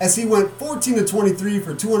 As he went 14-23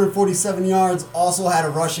 for 247 yards, also had a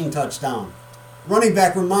rushing touchdown. Running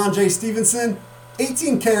back Ramondre Stevenson,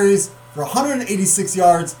 18 carries for 186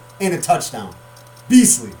 yards and a touchdown.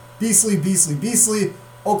 Beastly.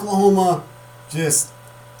 Oklahoma just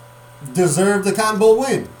deserved the Cotton Bowl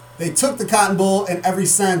win. They took the Cotton Bowl in every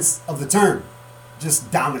sense of the term.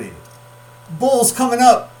 Just dominated. Bowls coming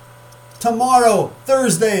up tomorrow,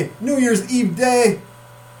 Thursday, New Year's Eve day,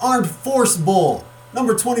 Armed Force Bowl.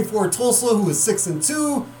 Number 24 Tulsa, who is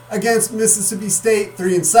 6-2, against Mississippi State,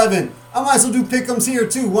 3-7. I might as well do pick'ems here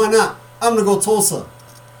too. Why not? I'm gonna go Tulsa.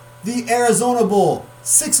 The Arizona Bowl,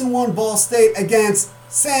 6-1 Ball State against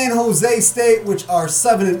San Jose State, which are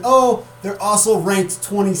 7-0. They're also ranked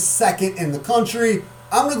 22nd in the country.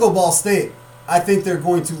 I'm gonna go Ball State. I think they're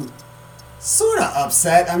going to sort of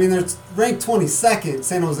upset. I mean, they're ranked 22nd.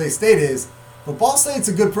 San Jose State is, but Ball State's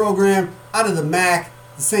a good program out of the MAC,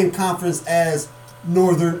 the same conference as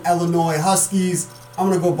Northern Illinois Huskies. I'm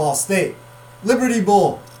going to go Ball State. Liberty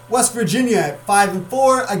Bowl, West Virginia at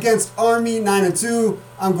 5-4 against Army 9-2.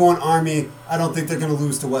 I'm going Army. I don't think they're going to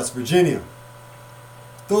lose to West Virginia.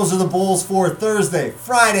 Those are the bowls for Thursday.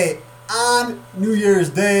 Friday, on New Year's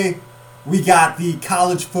Day, we got the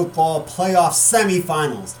college football playoff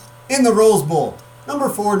semifinals in the Rose Bowl. Number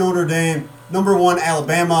 4 Notre Dame, number 1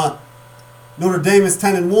 Alabama. Notre Dame is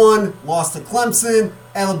 10-1, lost to Clemson.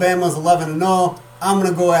 Alabama's 11-0. I'm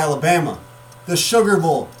going to go Alabama. The Sugar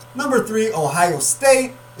Bowl. Number 3, Ohio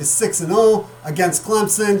State is 6-0 against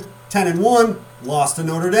Clemson. 10-1, lost to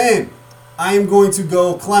Notre Dame. I am going to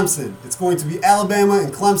go Clemson. It's going to be Alabama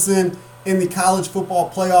and Clemson in the college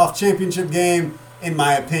football playoff championship game, in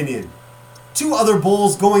my opinion. 2 other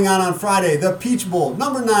bowls going on Friday. The Peach Bowl.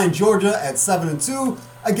 Number 9, Georgia at 7-2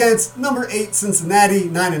 against number 8, Cincinnati,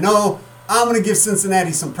 9-0. I'm going to give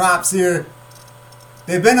Cincinnati some props here.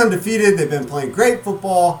 They've been undefeated. They've been playing great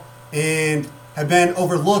football and have been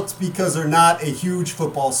overlooked because they're not a huge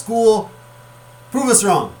football school. Prove us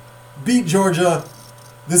wrong. Beat Georgia.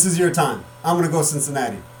 This is your time. I'm going to go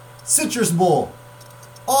Cincinnati. Citrus Bowl.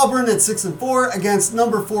 Auburn at 6-4 against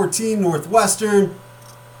number 14, Northwestern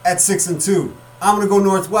at 6-2. I'm going to go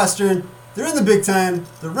Northwestern. They're in the Big Ten.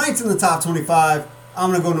 They're ranked in the top 25.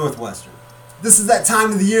 I'm going to go Northwestern. This is that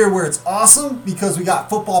time of the year where it's awesome because we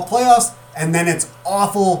got football playoffs, and then it's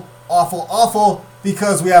awful, awful, awful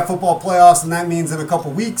because we have football playoffs, and that means in a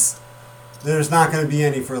couple weeks, there's not going to be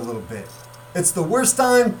any for a little bit. It's the worst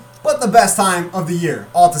time, but the best time of the year,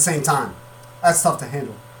 all at the same time. That's tough to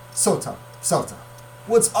handle. So tough. So tough.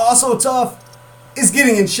 What's also tough is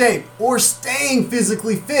getting in shape or staying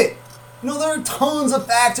physically fit. There are tons of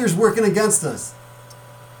factors working against us.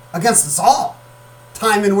 Against us all.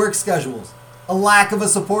 Time and work schedules. A lack of a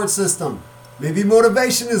support system. Maybe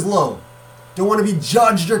motivation is low. Don't want to be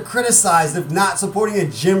judged or criticized if not supporting a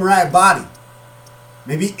gym rat body.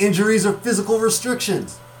 Maybe injuries or physical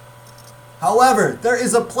restrictions. However, there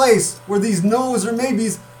is a place where these no's or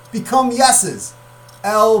maybes become yeses.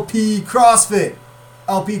 LP CrossFit.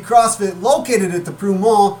 LP CrossFit, located at the Prue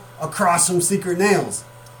Mall across from Secret Nails,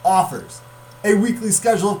 offers a weekly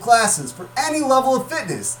schedule of classes for any level of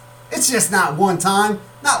fitness. It's just not one time,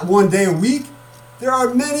 not one day a week. There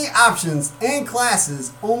are many options and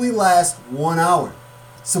classes only last 1 hour.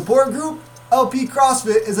 Support group, LP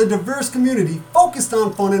CrossFit is a diverse community focused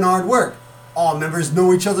on fun and hard work. All members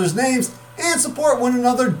know each other's names and support one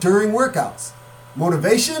another during workouts.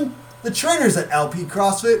 Motivation, the trainers at LP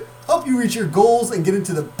CrossFit help you reach your goals and get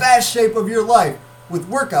into the best shape of your life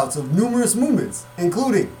with workouts of numerous movements,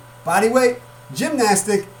 including bodyweight,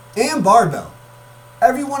 gymnastic, and barbell.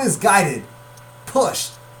 Everyone is guided,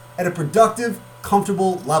 pushed at a productive,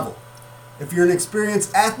 comfortable level. If you're an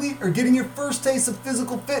experienced athlete or getting your first taste of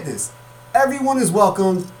physical fitness, everyone is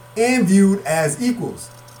welcomed and viewed as equals.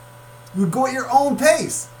 You would go at your own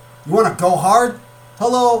pace. You want to go hard?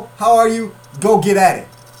 Hello, how are you? Go get at it.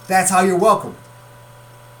 That's how you're welcomed.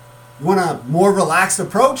 You want a more relaxed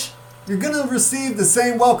approach? You're going to receive the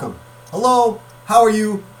same welcome. Hello, how are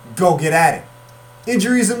you? Go get at it.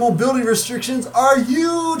 Injuries and mobility restrictions are a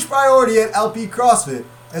huge priority at LP CrossFit,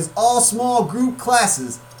 as all small group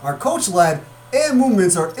classes are coach-led and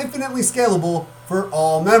movements are infinitely scalable for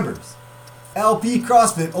all members. LP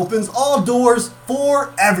CrossFit opens all doors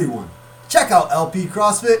for everyone. Check out LP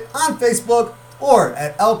CrossFit on Facebook or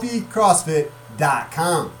at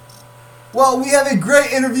lpcrossfit.com. Well, we have a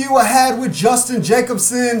great interview ahead with Justin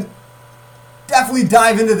Jacobson. Definitely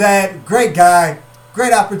dive into that. Great guy.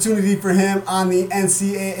 Great opportunity for him on the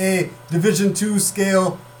NCAA Division II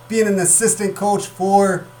scale, being an assistant coach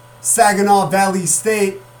for Saginaw Valley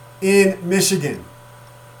State in Michigan.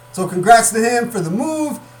 So congrats to him for the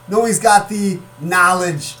move. Know he's got the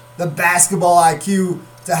knowledge, the basketball IQ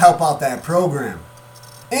to help out that program.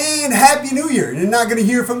 And Happy New Year. You're not going to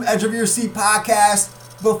hear from Edge of Your Seat podcast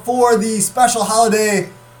before the special holiday,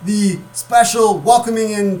 the special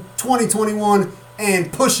welcoming in 2021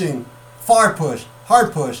 and pushing, far push,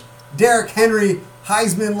 hard push, Derrick Henry,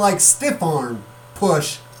 Heisman-like stiff arm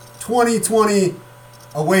push 2020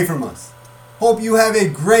 away from us. Hope you have a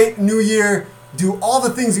great new year. Do all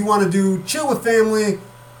the things you want to do. Chill with family.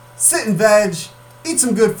 Sit and veg. Eat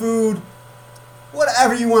some good food.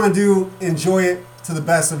 Whatever you want to do, enjoy it to the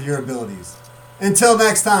best of your abilities. Until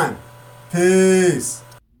next time, peace.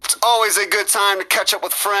 It's always a good time to catch up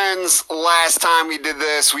with friends. Last time we did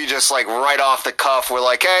this, we just right off the cuff, we're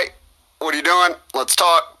like, hey, what are you doing? Let's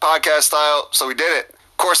talk, podcast style. So we did it.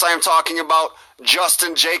 Of course, I am talking about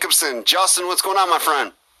Justin Jacobson. Justin, what's going on, my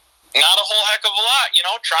friend? Not a whole heck of a lot,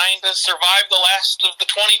 trying to survive the last of the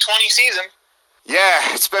 2020 season.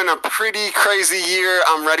 Yeah, it's been a pretty crazy year.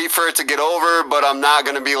 I'm ready for it to get over, but I'm not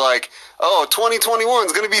going to be like, oh, 2021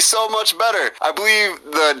 is going to be so much better. I believe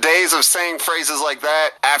the days of saying phrases like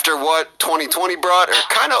that after what 2020 brought are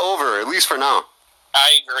kind of over, at least for now.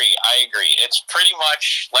 I agree. It's pretty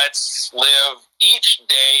much let's live each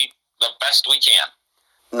day the best we can.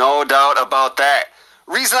 No doubt about that.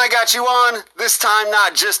 Reason I got you on, this time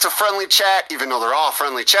not just to friendly chat, even though they're all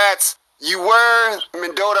friendly chats. You were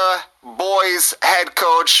Mendota boys head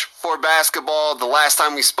coach for basketball the last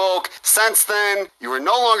time we spoke. Since then, you are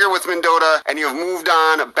no longer with Mendota, and you have moved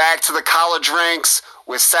on back to the college ranks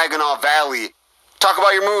with Saginaw Valley. Talk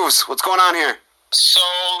about your moves. What's going on here? So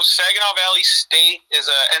Saginaw Valley State is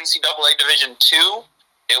a NCAA Division II.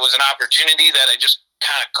 It was an opportunity that I just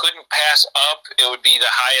kind of couldn't pass up. It would be the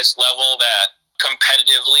highest level that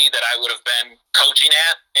competitively that I would have been coaching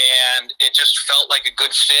at, and it just felt like a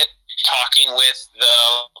good fit talking with the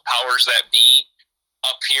powers that be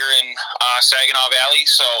up here in Saginaw Valley.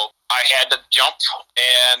 So I had to jump,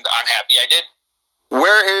 and I'm happy I did.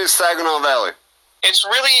 Where is Saginaw Valley? It's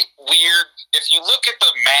really weird. If you look at the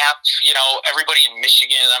map, you know, everybody in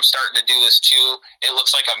Michigan, I'm starting to do this too, it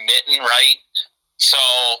looks like a mitten, right? So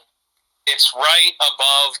it's right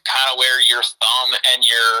above kind of where your thumb and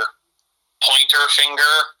your pointer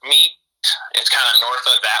finger meet. It's kind of north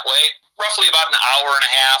of that way. Roughly about an hour and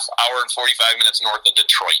a half, hour and 45 minutes north of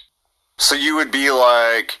Detroit. So you would be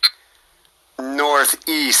like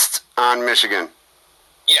northeast on Michigan?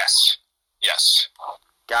 Yes.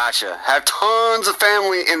 Gotcha. Have tons of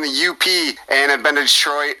family in the UP and have been to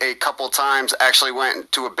Detroit a couple times. Actually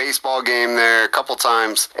went to a baseball game there a couple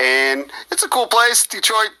times. And it's a cool place.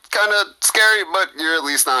 Detroit, kind of scary, but you're at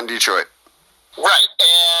least not in Detroit. Right.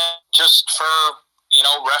 And just for, you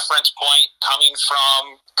know, reference point, coming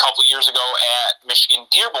from a couple years ago at Michigan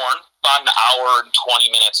Dearborn, about an hour and 20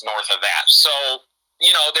 minutes north of that. So,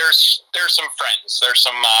 you know, there's some friends. There's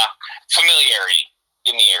some familiarity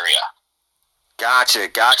in the area. Gotcha.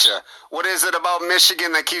 What is it about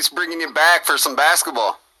Michigan that keeps bringing you back for some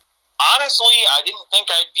basketball? Honestly, I didn't think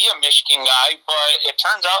I'd be a Michigan guy, but it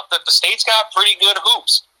turns out that the state's got pretty good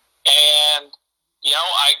hoops. And, you know,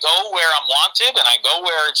 I go where I'm wanted, and I go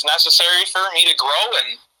where it's necessary for me to grow,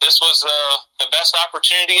 and this was the best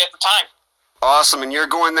opportunity at the time. Awesome. And you're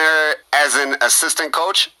going there as an assistant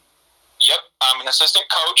coach? Yep, I'm an assistant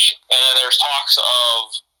coach, and then there's talks of,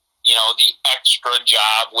 you know, the extra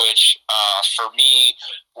job, which for me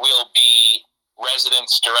will be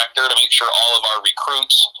residence director to make sure all of our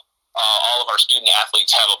recruits, all of our student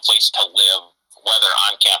athletes have a place to live, whether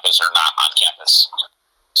on campus or not on campus.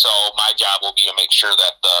 So my job will be to make sure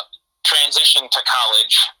that the transition to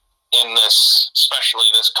college in this, especially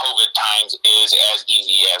this COVID times, is as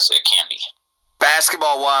easy as it can be.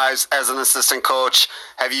 Basketball-wise, as an assistant coach,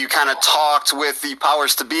 have you kind of talked with the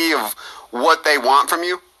powers to be of what they want from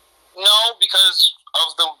you? No, because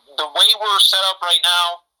of the way we're set up right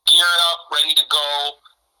now, gearing up, ready to go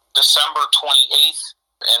December 28th,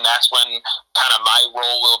 and that's when kind of my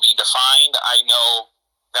role will be defined. I know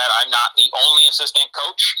that I'm not the only assistant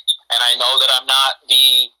coach, and I know that I'm not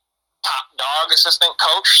the top dog assistant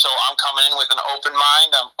coach, so I'm coming in with an open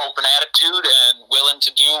mind, an open attitude, and willing to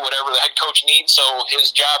do whatever the head coach needs so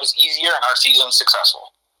his job is easier and our season's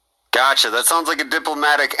successful. Gotcha. That sounds like a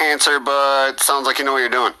diplomatic answer, but sounds like you know what you're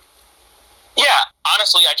doing. Yeah,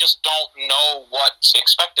 honestly, I just don't know what's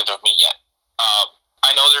expected of me yet.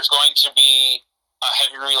 I know there's going to be a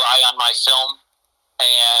heavy rely on my film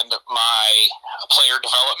and my player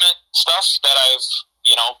development stuff that I've,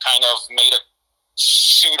 you know, kind of made a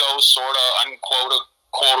pseudo, sort of,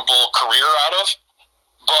 quotable career out of.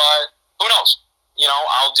 But who knows? You know,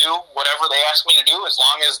 I'll do whatever they ask me to do as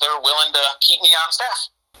long as they're willing to keep me on staff.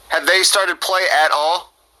 Have they started play at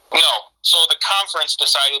all? No. So the conference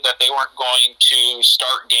decided that they weren't going to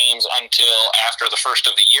start games until after the first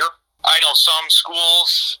of the year. I know some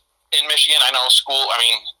schools in Michigan,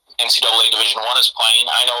 NCAA Division I is playing.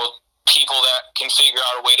 I know people that can figure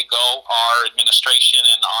out a way to go. Our administration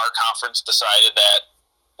and our conference decided that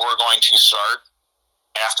we're going to start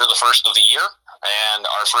after the first of the year, and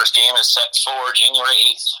our first game is set for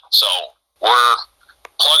January 8th. So we're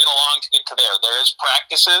plugging along to get to there. There is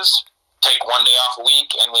practices. Take one day off a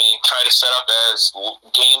week, and we try to set up as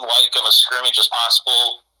game-like of a scrimmage as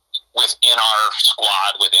possible within our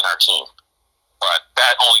squad, within our team. But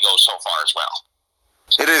that only goes so far as well.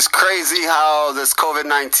 It is crazy how this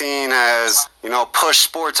COVID-19 has, you know, pushed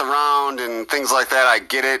sports around and things like that. I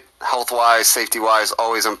get it. Health-wise, safety-wise,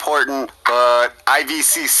 always important. But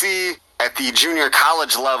IVCC at the junior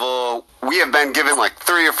college level, we have been given like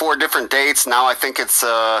 3 or 4 different dates. Now I think it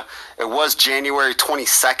was January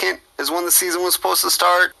 22nd is when the season was supposed to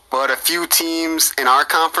start. But a few teams in our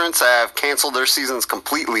conference have canceled their seasons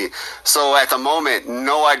completely. So at the moment,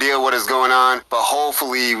 no idea what is going on. But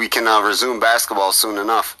hopefully we can resume basketball soon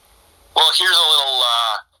enough. Well, here's a little,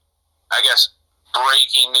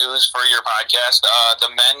 breaking news for your podcast. The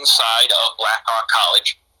men's side of Blackhawk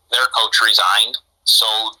College, their coach resigned. So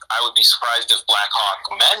I would be surprised if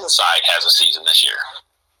Blackhawk men's side has a season this year.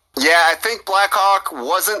 Yeah, I think Blackhawk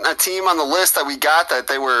wasn't a team on the list that we got that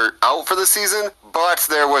they were out for the season, but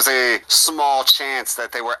there was a small chance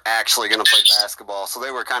that they were actually going to play basketball. So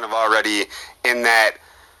they were kind of already in that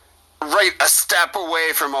right a step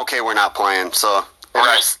away from, okay, we're not playing. So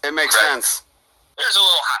it makes sense. There's a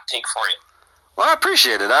little hot take for you. Well, I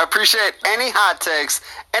appreciate it. I appreciate any hot takes,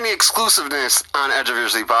 any exclusiveness on Edge of Your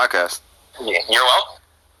Seat podcast. Yeah, you're welcome.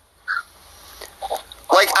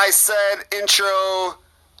 Like I said, intro,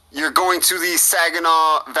 you're going to the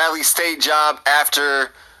Saginaw Valley State job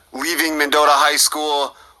after leaving Mendota High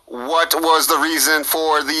School. What was the reason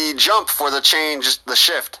for the jump, for the change, the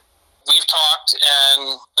shift? We've talked,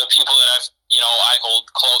 and the people that I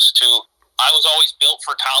hold close to, I was always built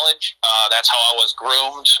for college. That's how I was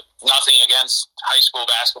groomed. Nothing against high school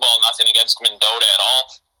basketball, nothing against Mendota at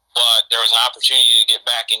all. But there was an opportunity to get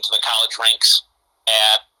back into the college ranks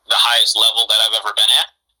at the highest level that I've ever been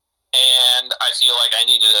at. And I feel like I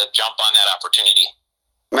needed to jump on that opportunity.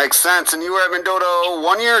 Makes sense. And you were at Mendota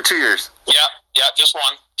 1 year or 2 years? Yeah, just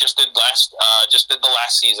one. Just did the last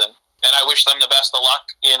season. And I wish them the best of luck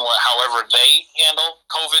in however they handle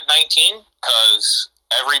COVID-19, because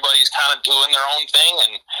everybody's kind of doing their own thing,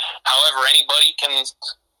 and however anybody can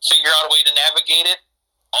figure out a way to navigate it,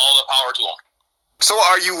 all the power to them. So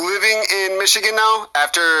are you living in Michigan now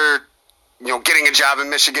after, getting a job in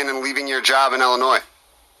Michigan and leaving your job in Illinois?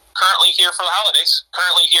 Currently here for the holidays.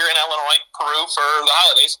 Currently here in Illinois, Peru for the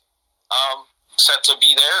holidays. Set to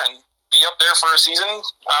be there and be up there for a season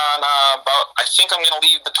on I think I'm going to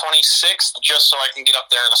leave the 26th just so I can get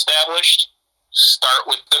up there and established. Start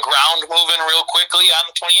with the ground moving real quickly on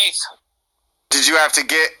the 28th. Did you have to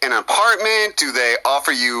get an apartment? Do they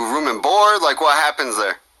offer you room and board? Like, what happens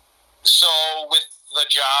there? So with the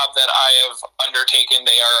job that I have undertaken,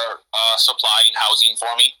 they are supplying housing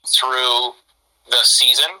for me through the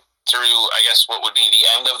season, through, I guess, what would be the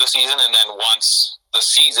end of the season. And then once the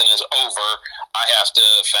season is over, I have to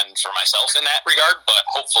fend for myself in that regard. But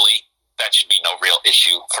hopefully that should be no real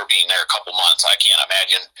issue for being there a couple months. I can't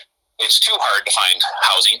imagine it's too hard to find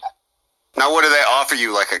housing. Now, what do they offer you?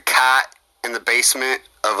 Like a cot in the basement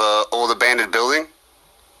of a old abandoned building?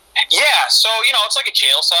 Yeah, so, it's like a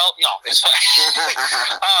jail cell. No, it's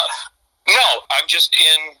no, I'm just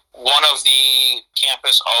in one of the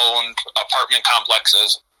campus-owned apartment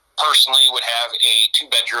complexes. Personally would have a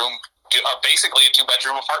basically a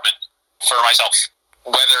two-bedroom apartment for myself.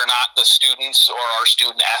 Whether or not the students or our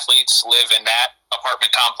student athletes live in that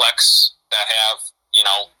apartment complex that have,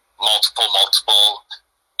 multiple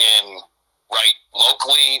in right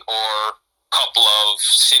locally or couple of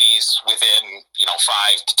cities within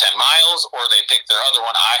 5 to 10 miles, or they pick their other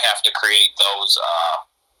one, I have to create those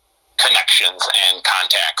connections and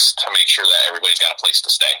contacts to make sure that everybody's got a place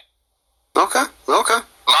to stay. Okay.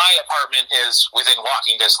 My apartment is within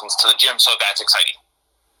walking distance to the gym, so that's exciting.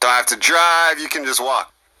 Don't have to drive, you can just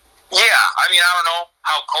walk. Yeah, I don't know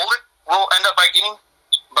how cold it will end up by getting,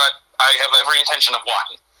 but I have every intention of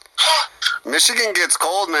walking. Michigan gets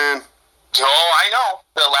cold, man. Oh, I know.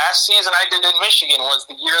 The last season I did in Michigan was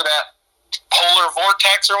the year that polar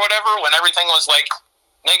vortex or whatever, when everything was like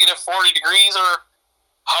negative 40 degrees or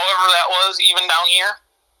however that was, even down here.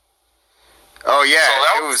 Oh, yeah. So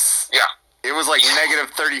it was like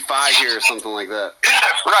negative 35 here or something like that.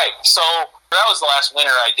 Right. So that was the last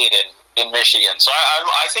winter I did in Michigan. So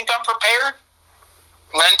I think I'm prepared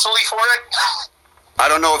mentally for it. I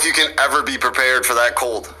don't know if you can ever be prepared for that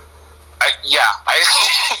cold. As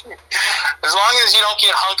long as you don't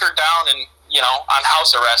get hunkered down and, on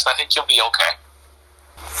house arrest, I think you'll be okay.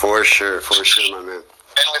 For sure, my man.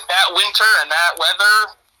 And with that winter and that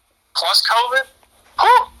weather plus COVID,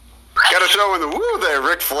 whew, gotta throw in the woo there,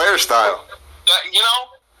 Ric Flair style.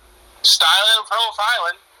 Styling and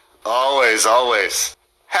profiling. Always.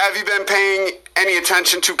 Have you been paying any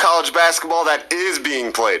attention to college basketball that is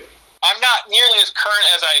being played? I'm not nearly as current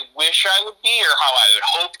as I wish I would be or how I would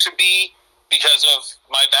hope to be because of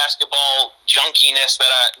my basketball junkiness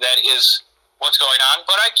that is what's going on.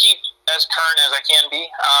 But I keep as current as I can be.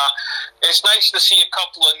 It's nice to see a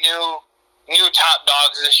couple of new top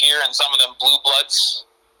dogs this year and some of them blue bloods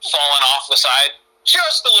falling off the side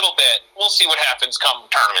just a little bit. We'll see what happens come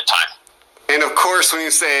tournament time. And of course, when you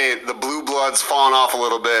say the blue bloods falling off a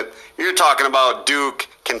little bit, you're talking about Duke,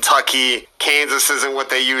 Kentucky, Kansas isn't what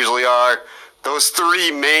they usually are. Those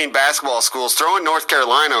three main basketball schools, throw in North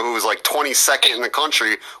Carolina, who was like 22nd in the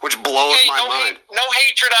country, which blows my mind. No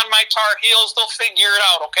hatred on my Tar Heels. They'll figure it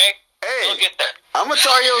out, okay? Hey, they'll get there. I'm a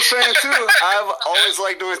Tar Heels fan too. I've always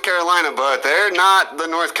liked North Carolina, but they're not the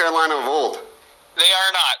North Carolina of old. They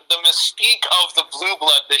are not. The mystique of the blue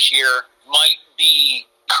blood this year might be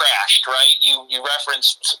crashed, right? You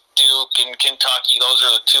referenced Duke and Kentucky. Those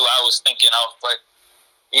are the two I was thinking of. But,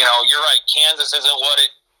 you're right. Kansas isn't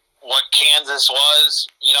what Kansas was,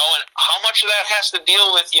 and how much of that has to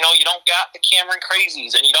deal with, you don't got the Cameron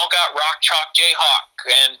Crazies and you don't got Rock Chalk Jayhawk.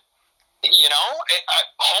 And,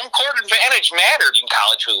 home court advantage mattered in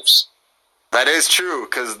college hoops. That is true,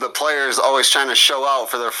 because the players always trying to show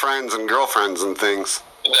out for their friends and girlfriends and things.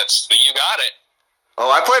 You got it.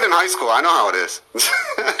 Oh, I played in high school. I know how it is.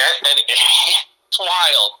 and it's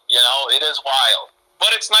wild, it is wild. But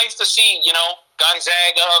it's nice to see,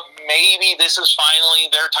 Gonzaga, maybe this is finally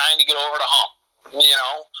their time to get over the hump.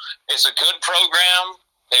 It's a good program.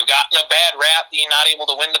 They've gotten a bad rap being not able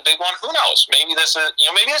to win the big one. Who knows? Maybe this is,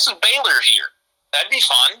 Baylor's year. That'd be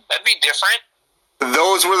fun. That'd be different.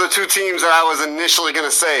 Those were the two teams that I was initially going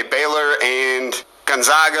to say. Baylor and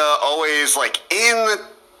Gonzaga, always in the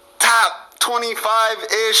top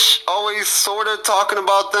 25-ish, always sort of talking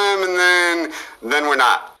about them, and then we're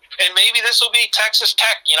not. And maybe this will be Texas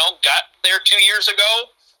Tech, got there 2 years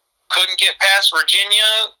ago, couldn't get past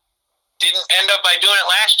Virginia, didn't end up by doing it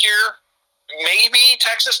last year. Maybe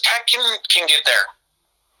Texas Tech can get there.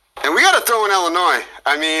 And we got to throw in Illinois.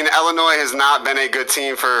 I mean, Illinois has not been a good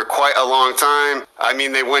team for quite a long time. I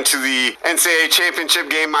mean, they went to the NCAA championship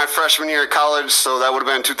game my freshman year at college, so that would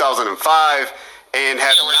have been 2005, and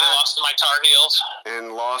have lost to my Tar Heels.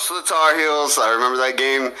 And lost to the Tar Heels. I remember that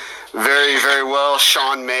game very, very well.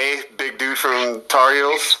 Sean May, big dude from Tar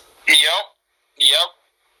Heels. Yep.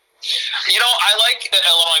 I like that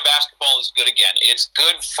Illinois basketball is good again. It's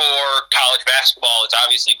good for college basketball. It's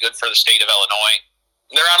obviously good for the state of Illinois.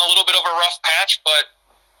 They're on a little bit of a rough patch, but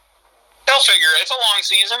they'll figure it. It's a long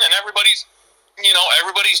season, and everybody's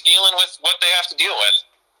dealing with what they have to deal with.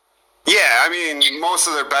 Yeah, I mean, most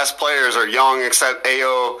of their best players are young, except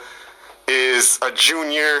Ayo is a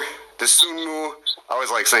junior. Dosunmu, I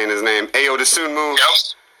always like saying his name. Ayo Dosunmu. Yep.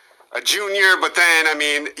 A junior, but then, I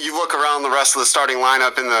mean, you look around the rest of the starting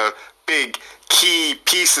lineup and the big key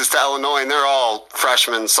pieces to Illinois, and they're all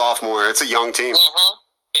freshmen, sophomore. It's a young team. Mm-hmm.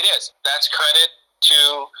 It is. That's credit to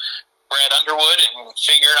Brad Underwood and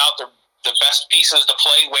figuring out the best pieces to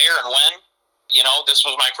play where and when. This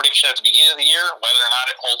was my prediction at the beginning of the year. Whether or not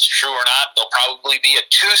it holds true or not, they'll probably be a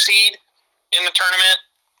 2 seed in the tournament.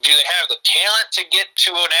 Do they have the talent to get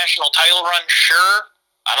to a national title run? Sure.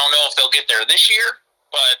 I don't know if they'll get there this year,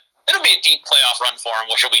 but it'll be a deep playoff run for them,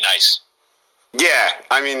 which will be nice. Yeah,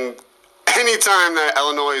 I mean, anytime that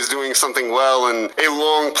Illinois is doing something well and a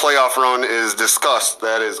long playoff run is discussed,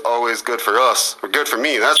 that is always good for us, or good for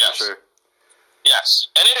me, that's for sure. Yes,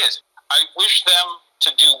 and it is. I wish them to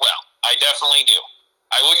do well. I definitely do.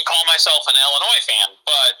 I wouldn't call myself an Illinois fan,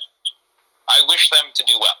 but I wish them to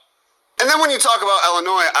do well. And then when you talk about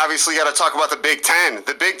Illinois, obviously you got to talk about the Big Ten.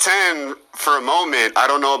 The Big Ten, for a moment, I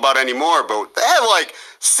don't know about anymore, but they have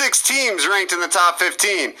 6 teams ranked in the top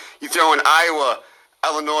 15. You throw in Iowa,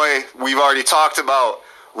 Illinois, we've already talked about.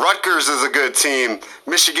 Rutgers is a good team.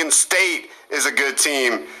 Michigan State is a good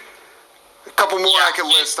team. A couple more I could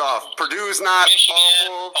list off. Purdue's not Michigan,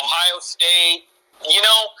 awful. Ohio State.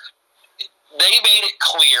 They made it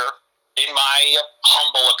clear, in my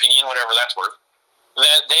humble opinion, whatever that's worth,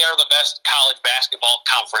 that they are the best college basketball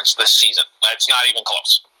conference this season. That's not even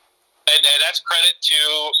close. And that's credit to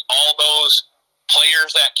all those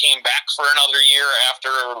players that came back for another year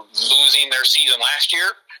after losing their season last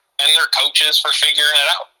year, and their coaches for figuring it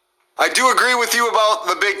out. I do agree with you about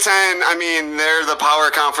the Big Ten. I mean, they're the power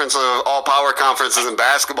conference of all power conferences in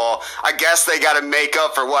basketball. I guess they got to make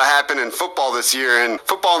up for what happened in football this year, and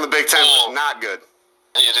football in the Big Ten was not good.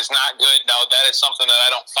 It is not good. Now, that is something that I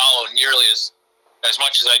don't follow nearly as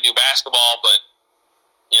much as I do basketball, but,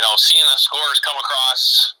 seeing the scores come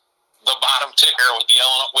across the bottom ticker with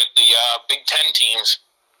the Big Ten teams,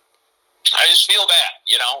 I just feel bad,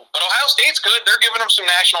 But Ohio State's good. They're giving them some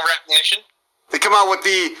national recognition. They come out with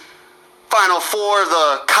the Final Four,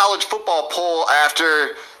 the college football poll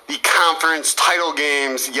after the conference title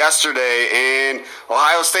games yesterday, and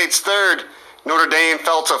Ohio State's third. Notre Dame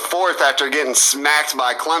fell to fourth after getting smacked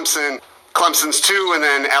by Clemson. Clemson's 2, and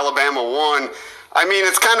then Alabama 1. I mean,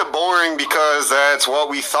 it's kind of boring because that's what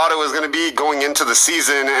we thought it was going to be going into the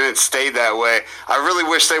season, and it stayed that way. I really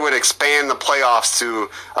wish they would expand the playoffs to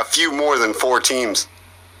a few more than 4 teams.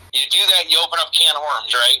 You do that, you open up a can of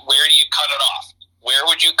worms, right? Where do you cut it off? Where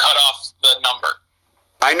would you cut off the number?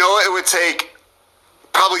 I know it would take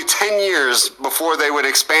probably 10 years before they would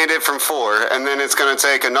expand it from 4, and then it's going to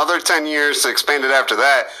take another 10 years to expand it after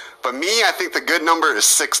that. But me, I think the good number is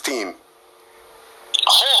 16.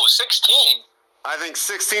 Oh, 16? I think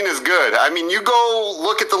 16 is good. I mean, you go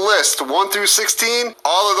look at the list, 1 through 16,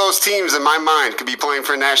 all of those teams in my mind could be playing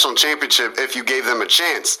for a national championship if you gave them a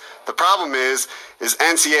chance. The problem is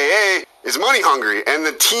NCAA is money hungry, and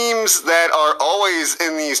the teams that are always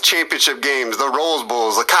in these championship games, the Rose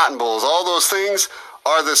Bowls, the Cotton Bowls, all those things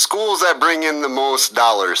are the schools that bring in the most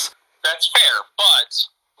dollars. That's fair, but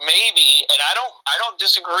maybe, and I don't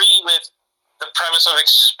disagree with the premise of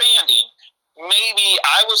expanding. Maybe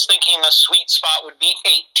I was thinking the sweet spot would be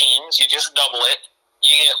 8 teams. You just double it.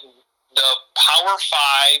 You get the Power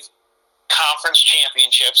 5 conference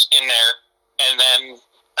championships in there, and then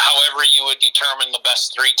however you would determine the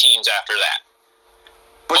best 3 teams after that.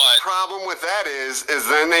 But the problem with that is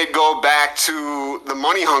then they'd go back to the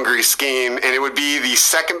money hungry scheme, and it would be the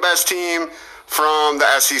second best team from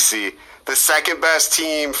the SEC, the second best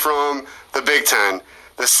team from the Big Ten,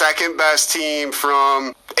 the second best team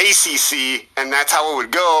from ACC, and that's how it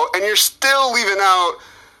would go. And you're still leaving out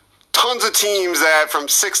tons of teams that from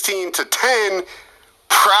 16 to 10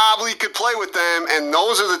 probably could play with them, and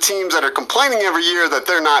those are the teams that are complaining every year that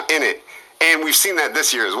they're not in it. And we've seen that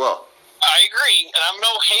this year as well. I agree, and I'm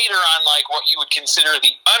no hater on like what you would consider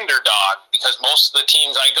the underdog, because most of the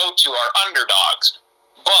teams I go to are underdogs.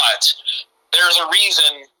 But there's a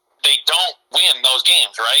reason they don't win those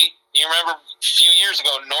games, right? You remember a few years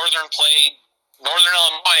ago, Northern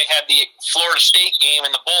Illinois had the Florida State game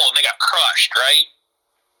in the bowl, and they got crushed, right?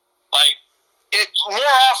 Like,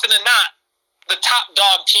 more often than not, the top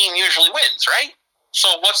dog team usually wins, right? So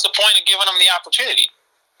what's the point of giving them the opportunity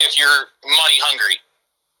if you're money hungry?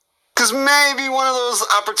 Because maybe one of those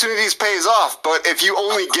opportunities pays off, but if you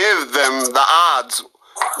only give them the odds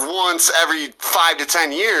once every 5 to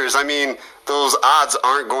 10 years, I mean, those odds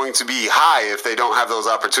aren't going to be high if they don't have those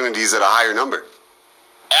opportunities at a higher number.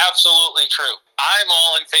 Absolutely true. I'm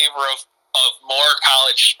all in favor of more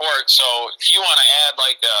college sports, so if you want to add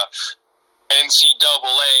like a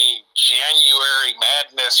NCAA January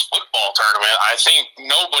Madness football tournament, I think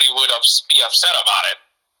nobody would be upset about it.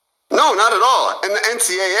 No, not at all. And the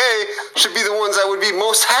NCAA should be the ones that would be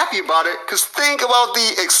most happy about it, because think about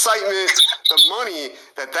the excitement, the money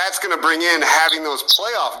that's going to bring in having those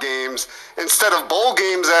playoff games instead of bowl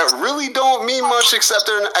games that really don't mean much except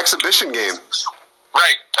they're an exhibition game.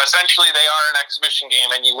 Right. Essentially, they are an exhibition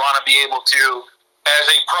game, and you want to be able to, as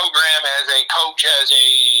a program, as a coach, as a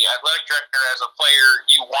athletic director, as a player,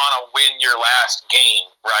 you want to win your last game,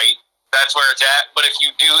 right? That's where it's at. But if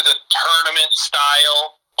you do the tournament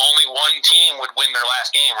style, only one team would win their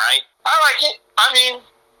last game, right? I like it. I mean,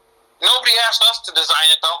 nobody asked us to design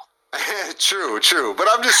it, though. True. But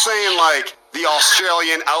I'm just saying, like, the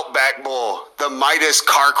Australian Outback Bowl, the Midas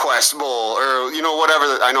CarQuest Bowl, or, whatever.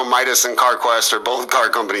 I know Midas and CarQuest are both car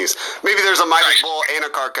companies. Maybe there's a Midas Bowl and a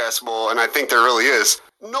CarQuest Bowl, and I think there really is.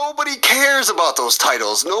 Nobody cares about those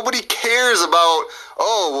titles. Nobody cares about,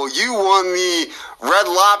 you won the Red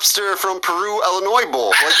Lobster from Peru, Illinois Bowl.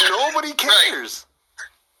 Like, nobody cares.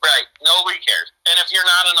 Right. Nobody cares. And if you're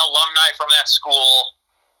not an alumni from that school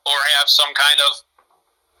or have some kind of,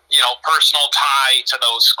 personal tie to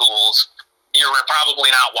those schools, you're probably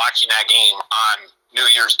not watching that game on New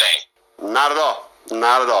Year's Day. Not at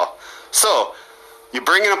all. So, you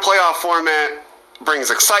bring in a playoff format,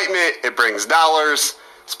 brings excitement, it brings dollars,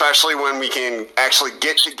 especially when we can actually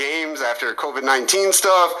get to games after COVID-19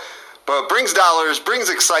 stuff, but brings dollars, brings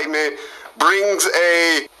excitement, brings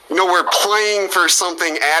a we're playing for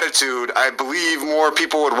something attitude. I believe more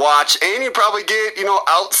people would watch, and you probably get,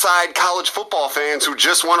 outside college football fans who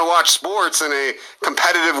just want to watch sports in a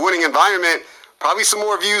competitive winning environment, probably some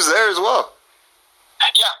more views there as well.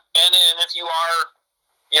 Yeah, and if you are,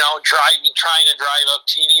 trying to drive up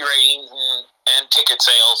TV ratings and ticket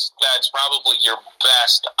sales, that's probably your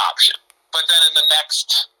best option. But then in the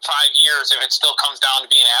next 5 years, if it still comes down to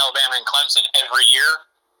being Alabama and Clemson every year,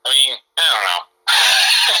 I mean, I don't know.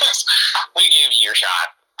 We gave you your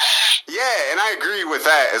shot. Yeah, and I agree with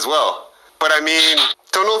that as well. But I mean,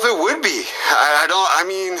 don't know if it would be. It's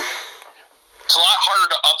a lot harder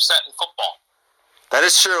to upset in football. That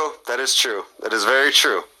is true. That is very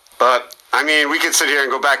true. But I mean, we could sit here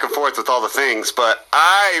and go back and forth with all the things, but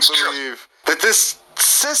I believe that this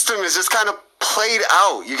system is just kind of played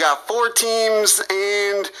out. You got 4 teams,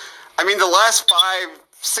 and I mean, the last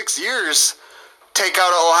 5-6 years, take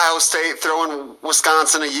out Ohio State, throw in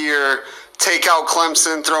Wisconsin a year, take out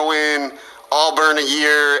Clemson, throw in Auburn a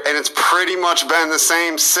year, and it's pretty much been the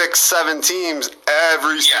same 6-7 teams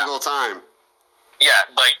every single time. Yeah,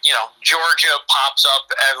 like, Georgia pops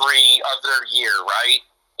up every other year, right?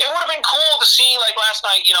 It would have been cool to see, like last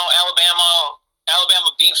night, Alabama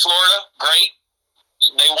beat Florida, great.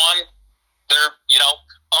 They won. They're,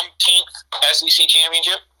 umpteenth SEC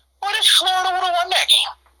championship? What if Florida would have won that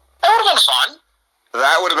game? That would have been fun.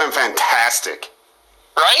 That would have been fantastic.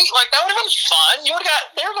 Right? Like, that would have been fun.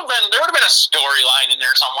 There would have been a storyline in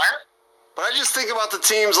there somewhere. But I just think about the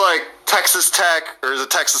teams like Texas Tech, or is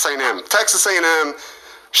it Texas A&M? Texas A&M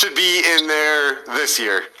should be in there this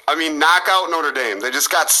year. I mean, knock out Notre Dame. They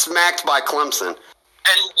just got smacked by Clemson.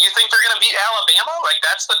 And you think they're going to beat Alabama? Like,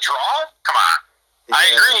 that's the draw? Come on. Yeah. I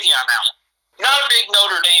agree with you on that one. Not a big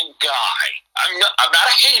Notre Dame guy. I'm not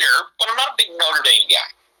a hater, but I'm not a big Notre Dame guy.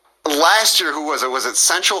 Last year, who was it? Was it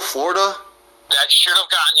Central Florida? That should have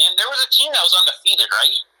gotten in. There was a team that was undefeated,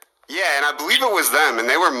 right? Yeah, and I believe it was them, and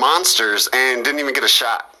they were monsters and didn't even get a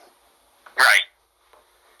shot. Right.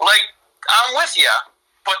 Like, I'm with you,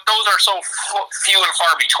 but those are so few and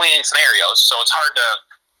far between scenarios, so it's hard to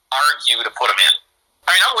argue to put them in.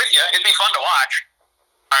 I mean, I'm with you. It'd be fun to watch.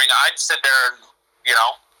 I mean, I'd sit there and,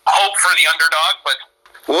 hope for the underdog, but...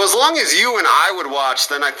 Well, as long as you and I would watch,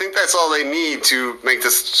 then I think that's all they need to make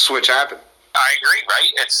this switch happen. I agree,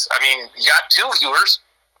 right? You got two viewers.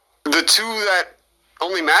 The two that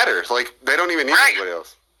only matter. Like, they don't even need anybody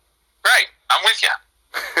else. Right. I'm with you.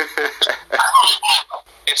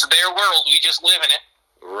 It's their world. We just live in it.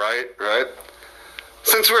 Right.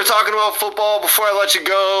 Since we were talking about football, before I let you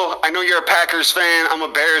go, I know you're a Packers fan. I'm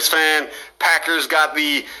a Bears fan. Packers got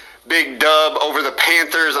the big dub over the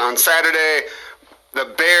Panthers on Saturday. The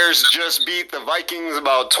Bears just beat the Vikings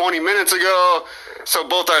about 20 minutes ago, so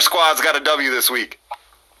both our squads got a W this week.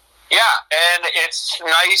 Yeah, and it's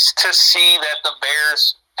nice to see that the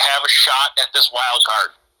Bears have a shot at this wild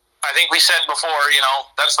card. I think we said before,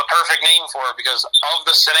 that's the perfect name for it because of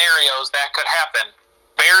the scenarios that could happen.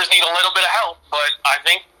 Bears need a little bit of help, but I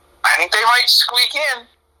think they might squeak in.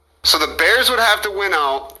 So the Bears would have to win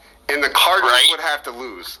out, and the Cardinals would have to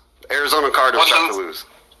lose. Arizona Cardinals have to lose.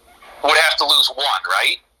 Would have to lose one,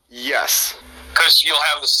 right? Yes. Because you'll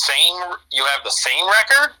have the same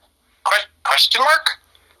record? Question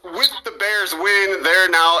mark? With the Bears win, they're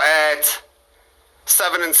now at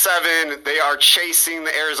 7-7. They are chasing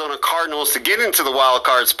the Arizona Cardinals to get into the wild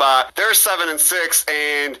card spot. They're 7-6,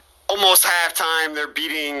 and almost halftime they're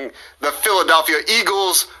beating the Philadelphia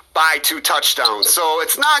Eagles by 2 touchdowns. So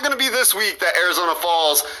it's not going to be this week that Arizona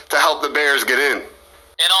falls to help the Bears get in.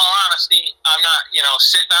 In all honesty, I'm not,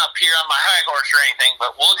 sitting up here on my high horse or anything,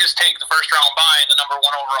 but we'll just take the first round bye and the number 1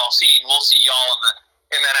 overall seed, and we'll see y'all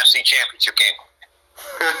in the NFC Championship game.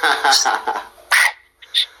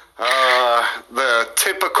 The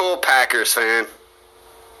typical Packers fan.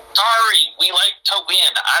 Sorry, we like to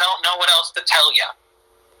win. I don't know what else to tell you.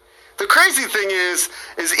 The crazy thing is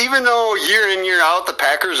even though year in, year out the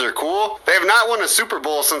Packers are cool, they have not won a Super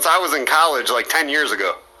Bowl since I was in college like 10 years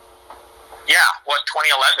ago. Yeah,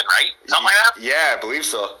 2011, right? Something like that? Yeah, I believe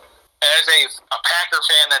so. As a Packer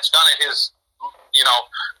fan that's done it his,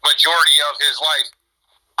 majority of his life,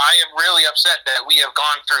 I am really upset that we have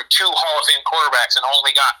gone through 2 Hall of Fame quarterbacks and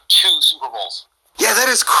only got 2 Super Bowls. Yeah, that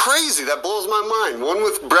is crazy. That blows my mind. One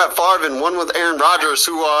with Brett Favre and one with Aaron Rodgers,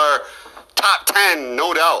 who are top 10,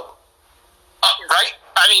 no doubt. Right?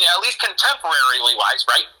 I mean, at least contemporarily wise,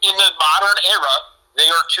 right? In the modern era, they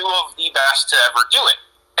are 2 of the best to ever do it.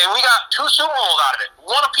 And we got 2 Super Bowls out of it, 1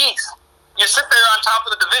 apiece. You sit there on top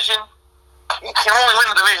of the division, you can only win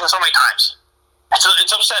the division so many times.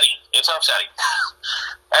 It's upsetting. It's upsetting.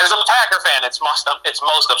 As a Packer fan, it's most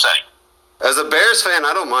upsetting. As a Bears fan,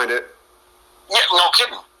 I don't mind it. Yeah, no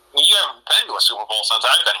kidding. You haven't been to a Super Bowl since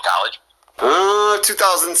I've been in college.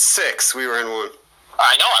 2006, we were in one.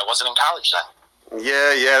 I know, I wasn't in college then.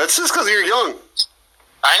 Yeah, that's just because you're young.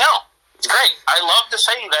 I know. It's great. I love to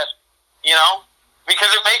say that,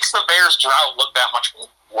 because it makes the Bears' drought look that much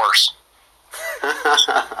worse.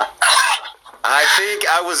 I think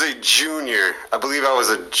I was a junior. I believe I was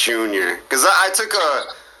a junior. Because I took a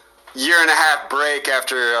 1.5 year break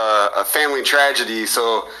after a family tragedy.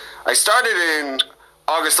 So I started in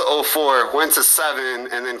August of 2004, went to 7,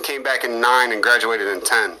 and then came back in 9 and graduated in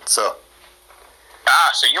 10. So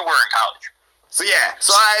you were in college. So yeah,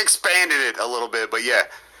 so I expanded it a little bit. But yeah,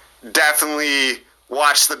 definitely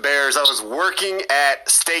watched the Bears. I was working at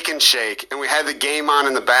Steak and Shake, and we had the game on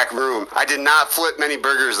in the back room. I did not flip many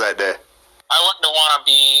burgers that day. I wouldn't want to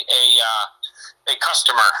be a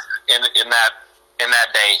customer in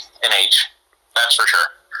that day and age. That's for sure.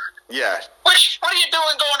 Yeah. What are you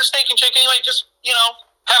doing going to Steak and Shake anyway? Just,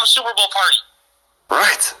 have a Super Bowl party.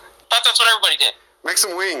 Right. Thought that's what everybody did. Make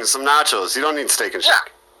some wings, some nachos. You don't need Steak and Shake.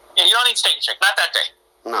 Yeah, you don't need Steak and Shake. Not that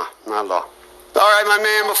day. No, not at all. All right, my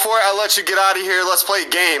man, before I let you get out of here, let's play a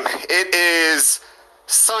game. It is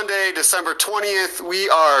Sunday, December 20th. We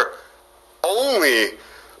are only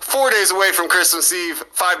 4 days away from Christmas Eve,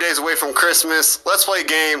 5 days away from Christmas. Let's play a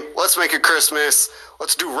game. Let's make it Christmas.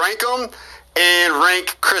 Let's do Rank 'em and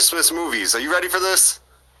rank Christmas movies. Are you ready for this?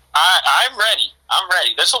 I'm ready. I'm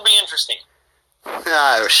ready. This will be interesting.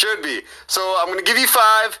 Yeah, it should be. So I'm going to give you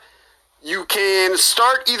 5. You can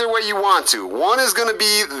start either way you want to. 1 is going to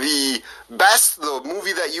be the best, the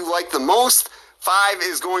movie that you like the most. 5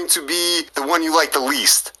 is going to be the one you like the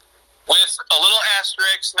least. With a little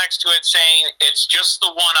asterisk next to it saying it's just the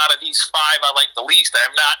one out of these 5 I like the least.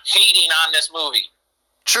 I'm not hating on this movie.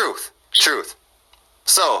 Truth.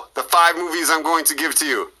 So, the 5 movies I'm going to give to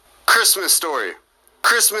you. Christmas Story,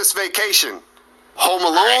 Christmas Vacation, Home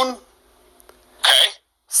Alone, Okay.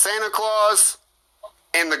 Santa Claus,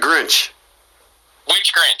 and The Grinch.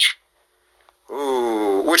 Which Grinch?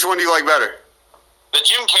 Ooh, which one do you like better? The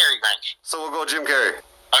Jim Carrey Grinch. So we'll go Jim Carrey.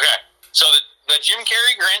 Okay. So the Jim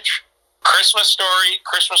Carrey Grinch, Christmas Story,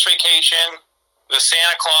 Christmas Vacation, The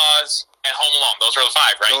Santa Claus, and Home Alone. Those are the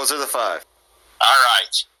 5, right? Those are the 5. All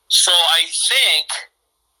right. So I think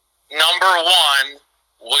number 1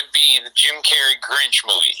 would be the Jim Carrey Grinch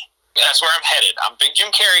movie. That's where I'm headed. I'm a big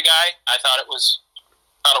Jim Carrey guy. I thought it was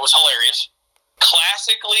hilarious.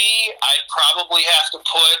 Classically, I'd probably have to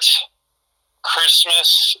put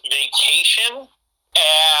Christmas Vacation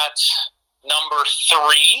at number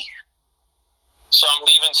 3. So I'm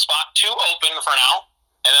leaving spot 2 open for now.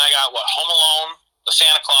 And then I got, Home Alone, The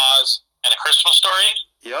Santa Claus, and A Christmas Story.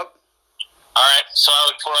 Yep. All right, so I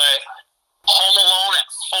would put Home Alone at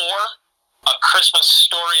 4, A Christmas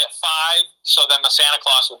Story at 5, so then The Santa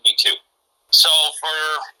Claus would be 2. So for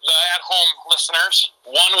the at-home listeners,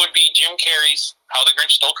 1 would be Jim Carrey's How the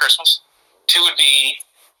Grinch Stole Christmas. 2 would be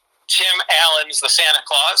Tim Allen's The Santa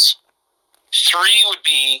Claus. 3 would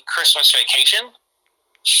be Christmas Vacation.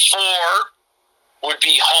 4 would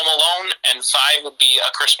be Home Alone, and 5 would be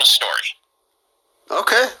A Christmas Story.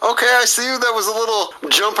 Okay, I see you. That was a little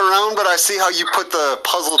jump around, but I see how you put the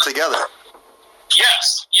puzzle together.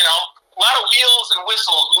 Yes, a lot of wheels and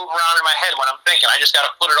whistles move around in my head when I'm thinking. I just got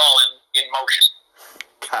to put it all in motion.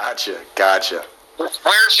 Gotcha.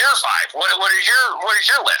 Where's your 5? What is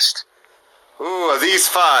your list? Ooh, of these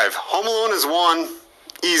 5, Home Alone is 1,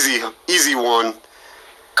 easy 1.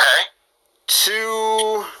 Okay.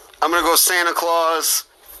 2, I'm gonna go Santa Claus.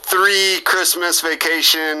 3, Christmas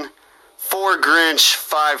Vacation. 4, Grinch.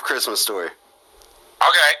 5, Christmas Story.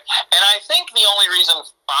 Okay. And I think the only reason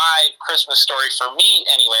 5 Christmas Story for me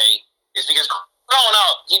anyway is because growing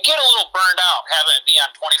up, you get a little burned out having it be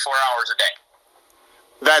on 24 hours a day.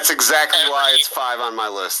 That's exactly why it's 5 on my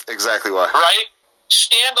list. Exactly why. Right?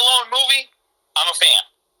 Standalone movie, I'm a fan.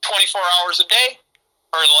 24 hours a day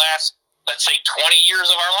for the last, let's say, 20 years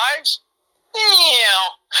of our lives.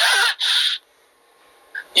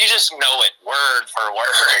 You just know it word for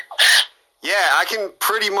word. Yeah, I can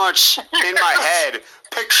pretty much, in my head,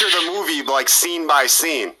 picture the movie, like, scene by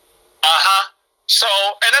scene. Uh-huh. So,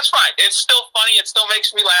 and that's fine. It's still funny. It still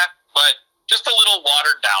makes me laugh, but just a little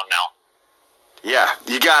watered down now. Yeah,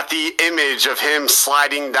 you got the image of him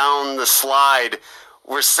sliding down the slide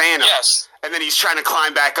where Santa. Yes. And then he's trying to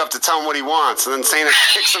climb back up to tell him what he wants, and then Santa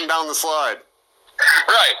kicks him down the slide.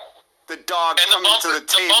 Right. The dog and coming to the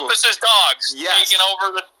table. The Bumpus' dogs taking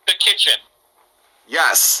over the kitchen.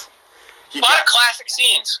 Yes. A lot of classic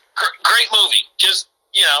scenes. Great movie. Just,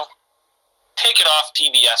 take it off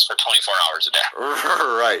TBS for 24 hours a day.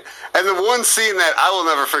 Right. And the one scene that I will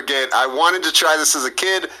never forget, I wanted to try this as a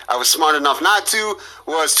kid, I was smart enough not to,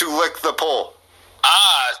 was to lick the pole.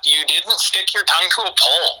 You didn't stick your tongue to a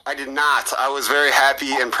pole. I did not. I was very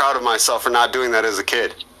happy and proud of myself for not doing that as a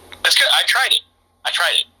kid. That's good. I tried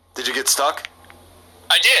it. Did you get stuck?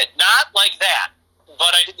 I did. Not like that,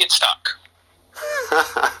 but I did get stuck.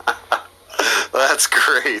 That's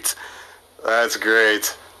great.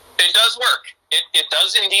 It does work. It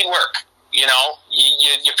does indeed work. You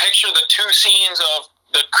picture the 2 scenes of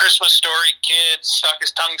the Christmas Story kid stuck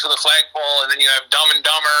his tongue to the flagpole, and then you have Dumb and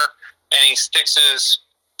Dumber, and he sticks his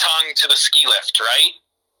tongue to the ski lift, right?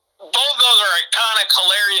 Both of those are iconic,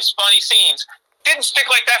 hilarious, funny scenes. Didn't stick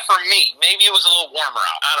like that for me. Maybe it was a little warmer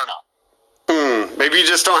out. I don't know. Maybe you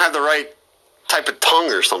just don't have the right type of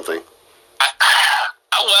tongue or something.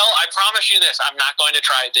 Well, I promise you this. I'm not going to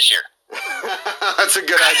try it this year. That's a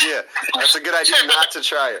good idea. That's a good idea not to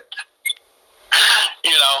try it.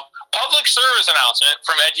 Public service announcement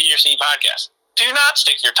from Edge of Your Seat podcast. Do not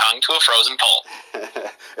stick your tongue to a frozen pole.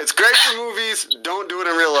 It's great for movies. Don't do it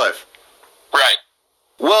in real life. Right.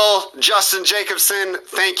 Well, Justin Jacobson,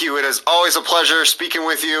 thank you. It is always a pleasure speaking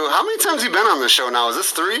with you. How many times have you been on this show now? Is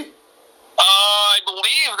this 3? I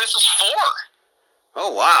believe this is 4.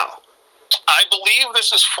 Oh, wow. I believe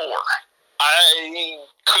this is 4. I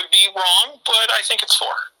could be wrong, but I think it's 4.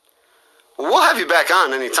 We'll have you back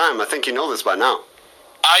on anytime. I think you know this by now.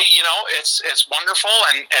 It's wonderful,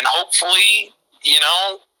 and hopefully,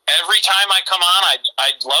 every time I come on,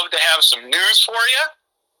 I'd love to have some news for you.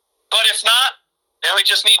 But if not, we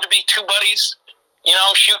just need to be 2 buddies,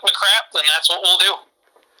 shooting the crap, then that's what we'll do.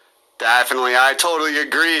 Definitely. I totally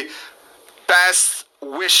agree. Best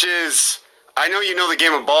wishes. I know you know the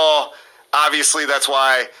game of ball. Obviously, that's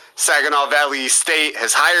why Saginaw Valley State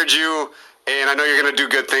has hired you, and I know you're going to do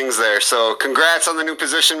good things there. So congrats on the new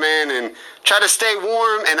position, man, and try to stay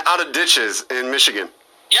warm and out of ditches in Michigan.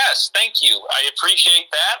 Yes, thank you. I appreciate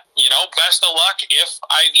that. Best of luck. If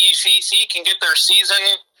IVCC can get their season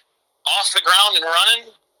off the ground and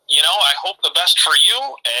running, I hope the best for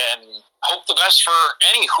you and hope the best for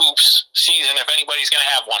any hoops season if anybody's going to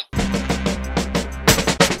have one.